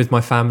 Fighting with My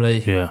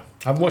Family. Yeah.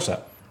 I haven't watched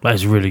that. That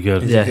is really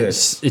good. Is it Yeah, good?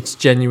 it's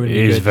genuinely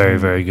It is good. very,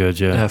 very good.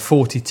 Yeah.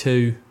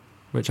 42,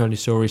 which I only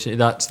saw recently.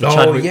 That's the Oh,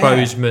 Chadwick yeah.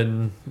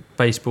 Boseman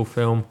baseball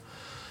film.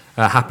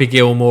 Happy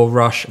Gilmore,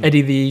 Rush,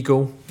 Eddie the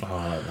Eagle, Oh,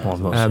 I like that. Well,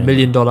 I've not $1 seen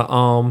Million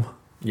Arm,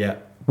 Yeah.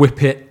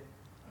 Whip It.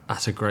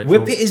 That's a great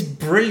Whip film. It is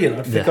brilliant.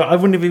 I forgot. I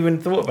wouldn't have even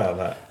thought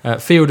about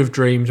that. Field of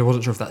Dreams. I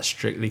wasn't sure if that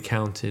strictly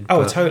counted. Oh,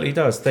 but- it totally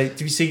does. Do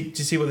you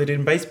see what they did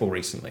in baseball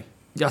recently?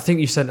 Yeah, I think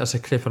you sent us a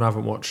clip and I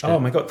haven't watched it. Oh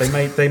my god, they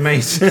made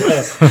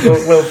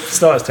well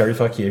starters, Terry,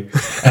 fuck you.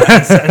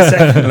 And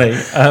secondly,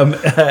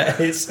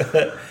 it's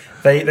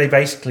they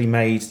basically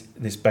made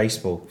this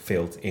baseball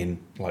field in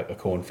like a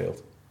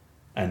cornfield,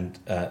 and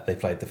they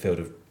played the Field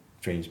of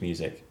Dreams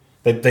music.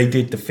 They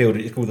did the field.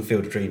 It's called the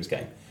Field of Dreams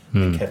game.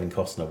 And Kevin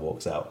Costner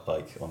walks out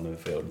like on the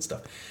field and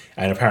stuff.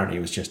 And apparently,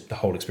 it was just the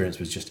whole experience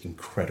was just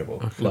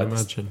incredible. I can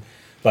imagine.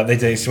 Like they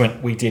just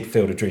went, we did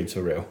Field of Dreams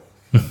for real.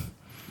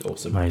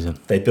 Awesome. Amazing.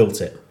 They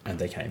built it and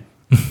they came.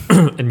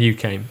 And you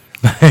came.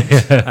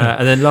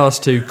 And then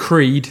last two,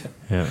 Creed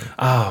Yeah.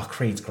 Ah,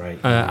 Creed's great.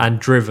 and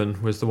Driven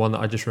was the one that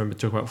I just remember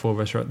talking about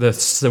before. The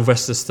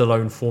Sylvester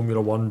Stallone Formula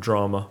One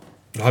drama.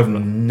 I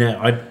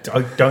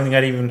don't think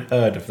I'd even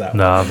heard of that.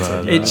 No, one. I've not heard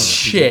of It's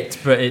shit,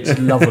 but it's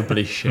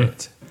lovably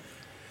shit.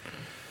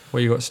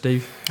 What you got,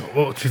 Steve?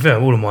 Well, to be fair,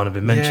 all of mine have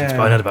been mentioned, Yeah.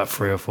 but I had about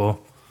 3 or 4.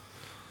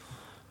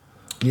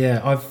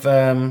 Yeah, I've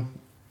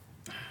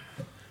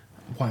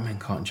White Men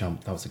Can't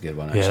Jump. That was a good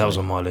one. Actually. Yeah, that was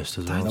on my list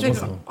as well. That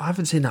wasn't- I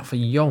haven't seen that for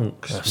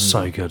yonks. That's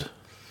so good.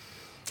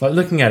 Like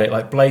looking at it,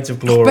 like Blades of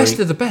Glory. Best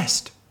of the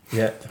best.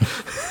 Yeah.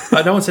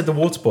 No one said The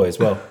Waterboy as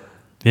well.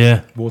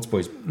 Yeah.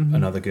 Waterboy's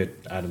another good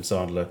Adam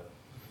Sandler.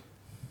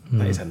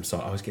 That is Adam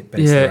Sandler. I always get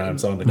Benson Yeah. and Adam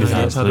Sandler. Yeah, confused.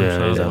 it's Adam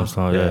Sandler. Adam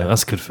Sandler, Yeah. yeah,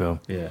 that's a good film.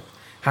 Yeah.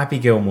 Happy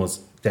Gilmore's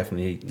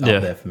definitely up Yeah.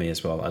 there for me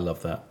as well. I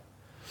love that.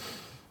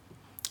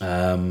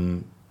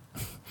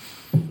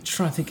 Just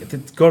trying to think.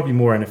 There's got to be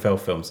more NFL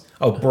films.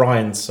 Oh,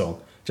 Brian's Song,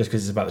 just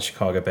because it's about the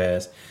Chicago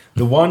Bears.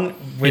 The one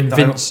with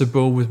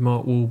Invincible with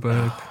Mark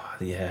Wahlberg.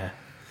 yeah,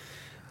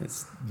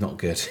 it's not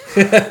good,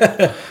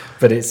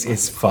 but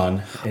it's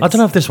fun. I don't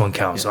know if this one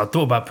counts. I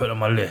thought about putting it on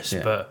my list,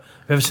 Yeah. but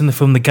have you ever seen the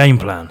film The Game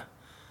Plan?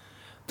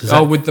 Does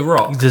Oh, with The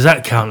Rock. does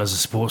that count as a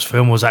sports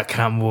film, or does that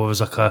count more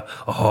as like a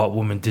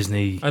heartwarming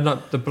Disney? And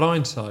like The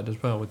Blind Side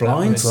as well. With that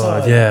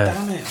Blindside, yeah.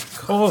 Damn it, of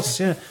course,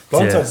 yeah.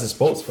 Blindside's a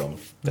sports film.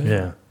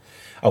 Yeah.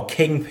 Oh,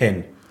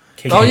 Kingpin.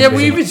 Oh yeah,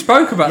 we even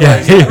spoke about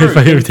that.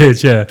 Yeah, we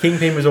did, yeah.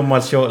 Kingpin was on my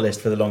short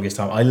list for the longest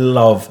time. I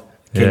love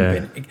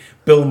Kingpin.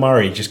 Bill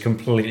Murray just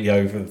completely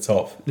over the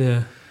top.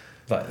 Yeah.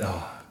 Like,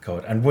 oh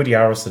god, and Woody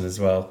Harrelson as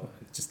well.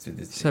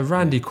 So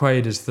Randy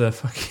Quaid is the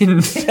fucking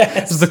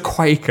as the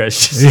Quaker.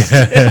 It's just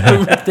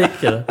so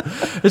ridiculous.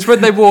 It's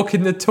when they walk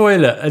in the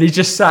toilet and he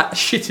just sat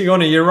shitting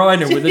on a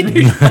urinal with a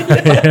new.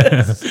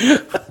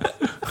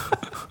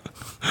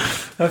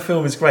 That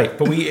film is great,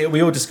 but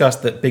we all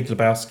discussed that Big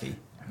Lebowski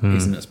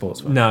isn't a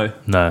sports film. No,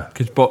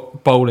 because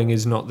bowling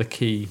is not the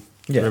key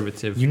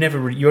derivative.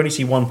 You only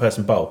see one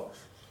person bowl,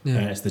 Yeah.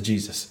 and it's the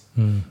Jesus.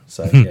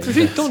 So We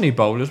see Donny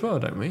bowl as well,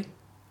 don't we?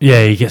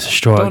 Yeah, he gets a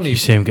strike. Donny- You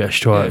see him get a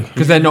strike.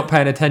 Because they're not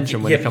paying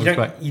attention when he comes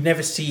back. You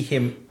never see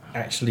him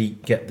actually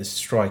get the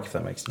strike, if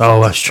that makes sense.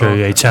 Oh, that's true.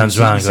 Yeah, he turns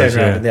around and goes,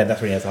 and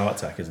that's when he has a heart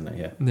attack, isn't it?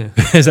 Yeah. Yeah.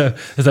 there's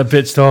that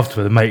bit after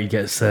where the mate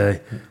gets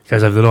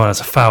goes over the line.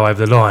 That's a foul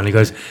over the line. He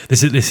goes,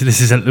 "This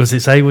isn't." What's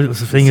it say? What's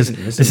the thing? This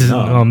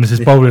isn't. This is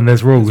bowling.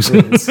 There's rules.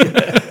 Paul's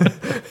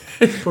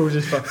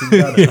just fucking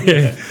done it.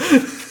 Yeah.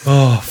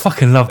 Oh,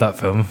 fucking love that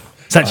film.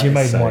 It's actually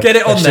amazing. Get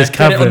it on there.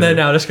 Get it on there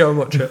now. Let's go and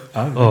watch it.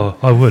 Oh,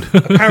 I would.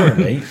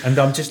 Apparently, and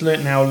I'm just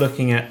now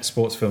looking at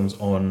sports films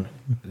on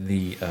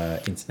the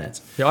internet.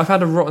 Yeah, I've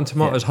had a Rotten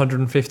Tomatoes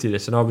 150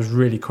 list, and I was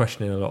really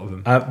questioning a lot of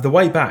them. The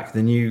Way Back,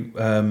 the new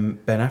Ben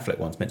Affleck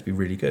one's meant to be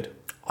really good.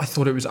 I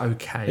thought it was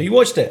okay. Have you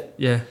watched it?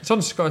 Yeah, it's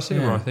on Sky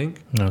Cinema, Yeah. I think.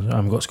 No, I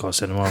haven't got Sky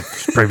Cinema.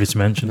 I've previously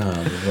mentioned. No,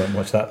 we won't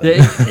watch that.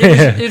 Yeah,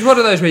 Then. it's one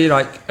of those where you're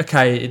like,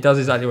 okay, it does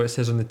exactly what it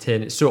says on the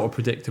tin. It's sort of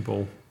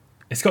predictable.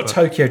 It's got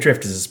Tokyo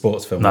Drift as a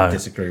sports film. No. I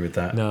disagree with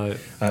that. No,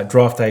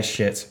 Draft Day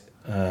shit.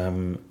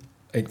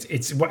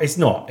 It's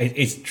not.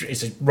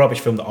 It's a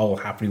rubbish film that I'll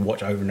happily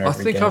watch over and over I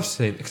think again. I've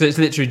seen it because it's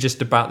literally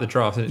just about the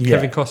draft. And it's Yeah.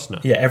 Kevin Costner.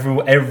 Yeah,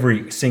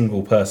 every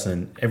single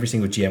person, every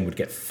single GM would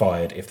get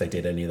fired if they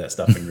did any of that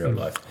stuff in real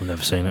life. I've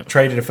never seen it.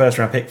 Traded a first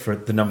round pick for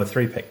the number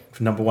 3 pick,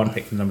 for number 1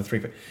 pick for the number 3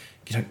 pick.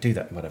 You don't do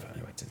that. Whatever.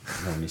 Anyway,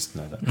 no one needs to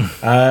know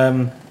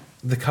that.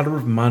 The Colour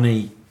of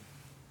Money.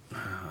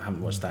 I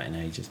haven't watched that in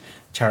ages.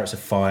 Chariots of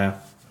Fire.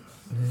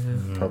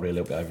 Probably a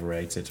little bit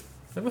overrated.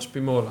 There must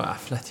be more like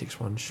athletics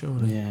ones,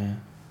 surely. Yeah.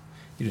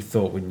 You'd have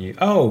thought, wouldn't you?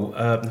 Oh,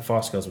 The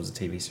Fast Girls was a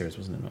TV series,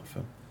 wasn't it? Not a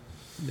film.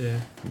 Yeah.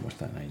 I haven't watched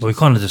that in ages. Well, we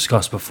kind of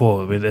discussed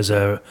before. There's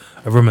a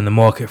room in the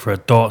market for a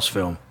darts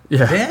film.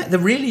 Yeah, there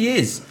really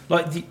is.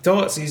 Like, the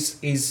darts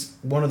is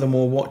one of the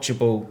more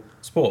watchable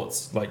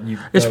sports. Like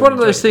It's one of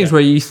those things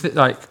where you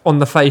like on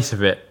the face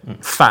of it,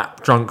 fat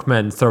drunk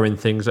men throwing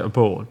things at a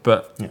board,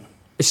 but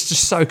it's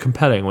just so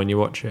compelling when you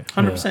watch it.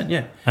 100%,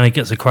 yeah. And it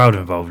gets the crowd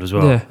involved as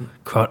well. Yeah.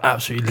 Crowd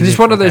absolutely. Because it's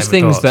one of live those for a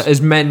game things of that, darts.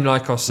 as men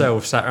like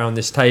ourselves sat around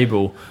this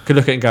table, could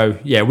look at it and go,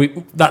 "Yeah,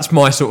 that's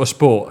my sort of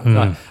sport.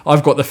 Like,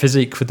 I've got the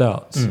physique for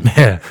darts.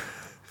 Yeah.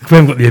 We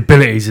haven't got the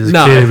abilities as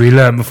clearly we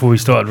learned before we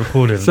started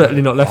recording.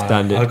 Certainly not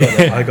left-handed."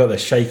 I got the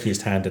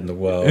shakiest hand in the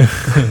world.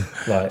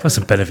 Like, There's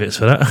some benefits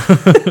for that.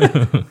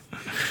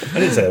 I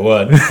didn't say a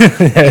word.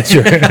 Yeah,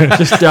 true.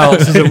 Just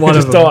darts isn't one of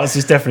Just them. darts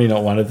is definitely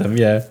not one of them.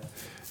 Yeah.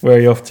 Where are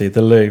you off to?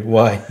 The loo.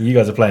 Why? You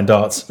guys are playing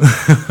darts.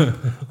 I'm going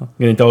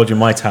to indulge in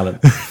my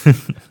talent.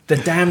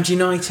 The Damned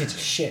United.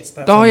 Shit.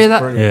 That Oh sounds yeah,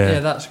 brilliant. Yeah.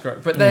 that's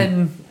great. But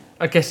then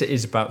I guess it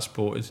is about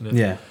sport, isn't it?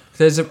 Yeah.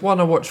 There's one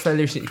I watched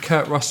fairly recently.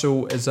 Kurt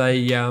Russell as a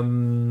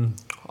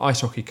ice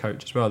hockey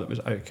coach as well. That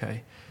was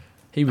okay.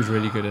 He was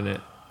really good in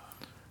it.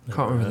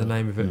 Can't remember the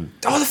name of it.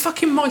 Oh, the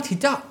fucking Mighty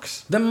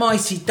Ducks. The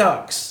Mighty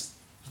Ducks.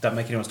 Did that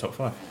make anyone's top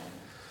 5?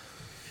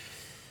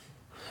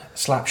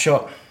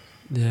 Slapshot.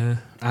 Yeah.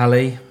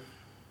 Ali.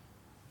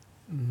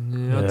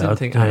 Yeah, I didn't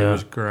think Ali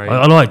was great.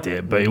 I liked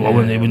it, but Yeah,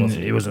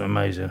 it wasn't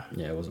amazing.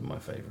 Yeah, it wasn't my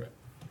favourite.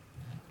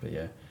 But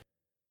yeah.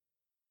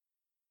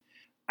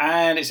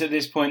 And it's at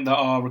this point that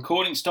our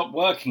recording stopped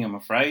working, I'm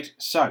afraid.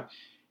 So,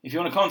 if you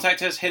want to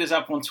contact us, hit us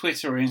up on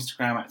Twitter or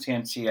Instagram at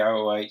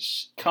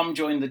TNTROH. Come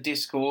join the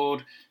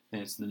Discord.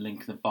 There's the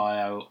link in the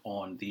bio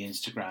on the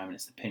Instagram, and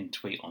it's the pinned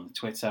tweet on the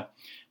Twitter,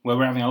 where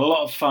we're having a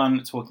lot of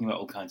fun talking about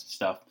all kinds of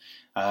stuff.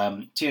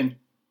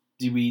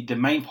 The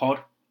main pod,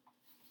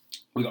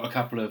 we've got a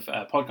couple of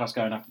podcasts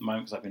going up at the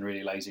moment because I've been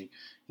really lazy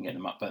in getting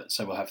them up.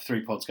 So we'll have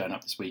 3 pods going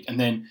up this week. And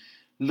then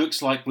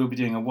looks like we'll be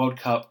doing a World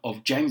Cup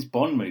of James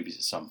Bond movies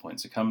at some point.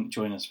 So come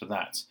join us for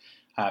that.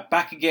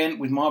 Back again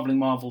with Marveling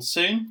Marvel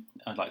soon.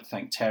 I'd like to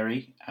thank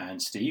Terry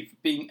and Steve for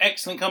being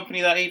excellent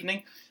company that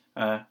evening.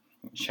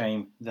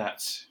 Shame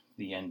that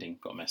the ending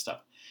got messed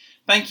up.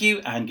 Thank you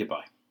and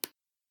goodbye.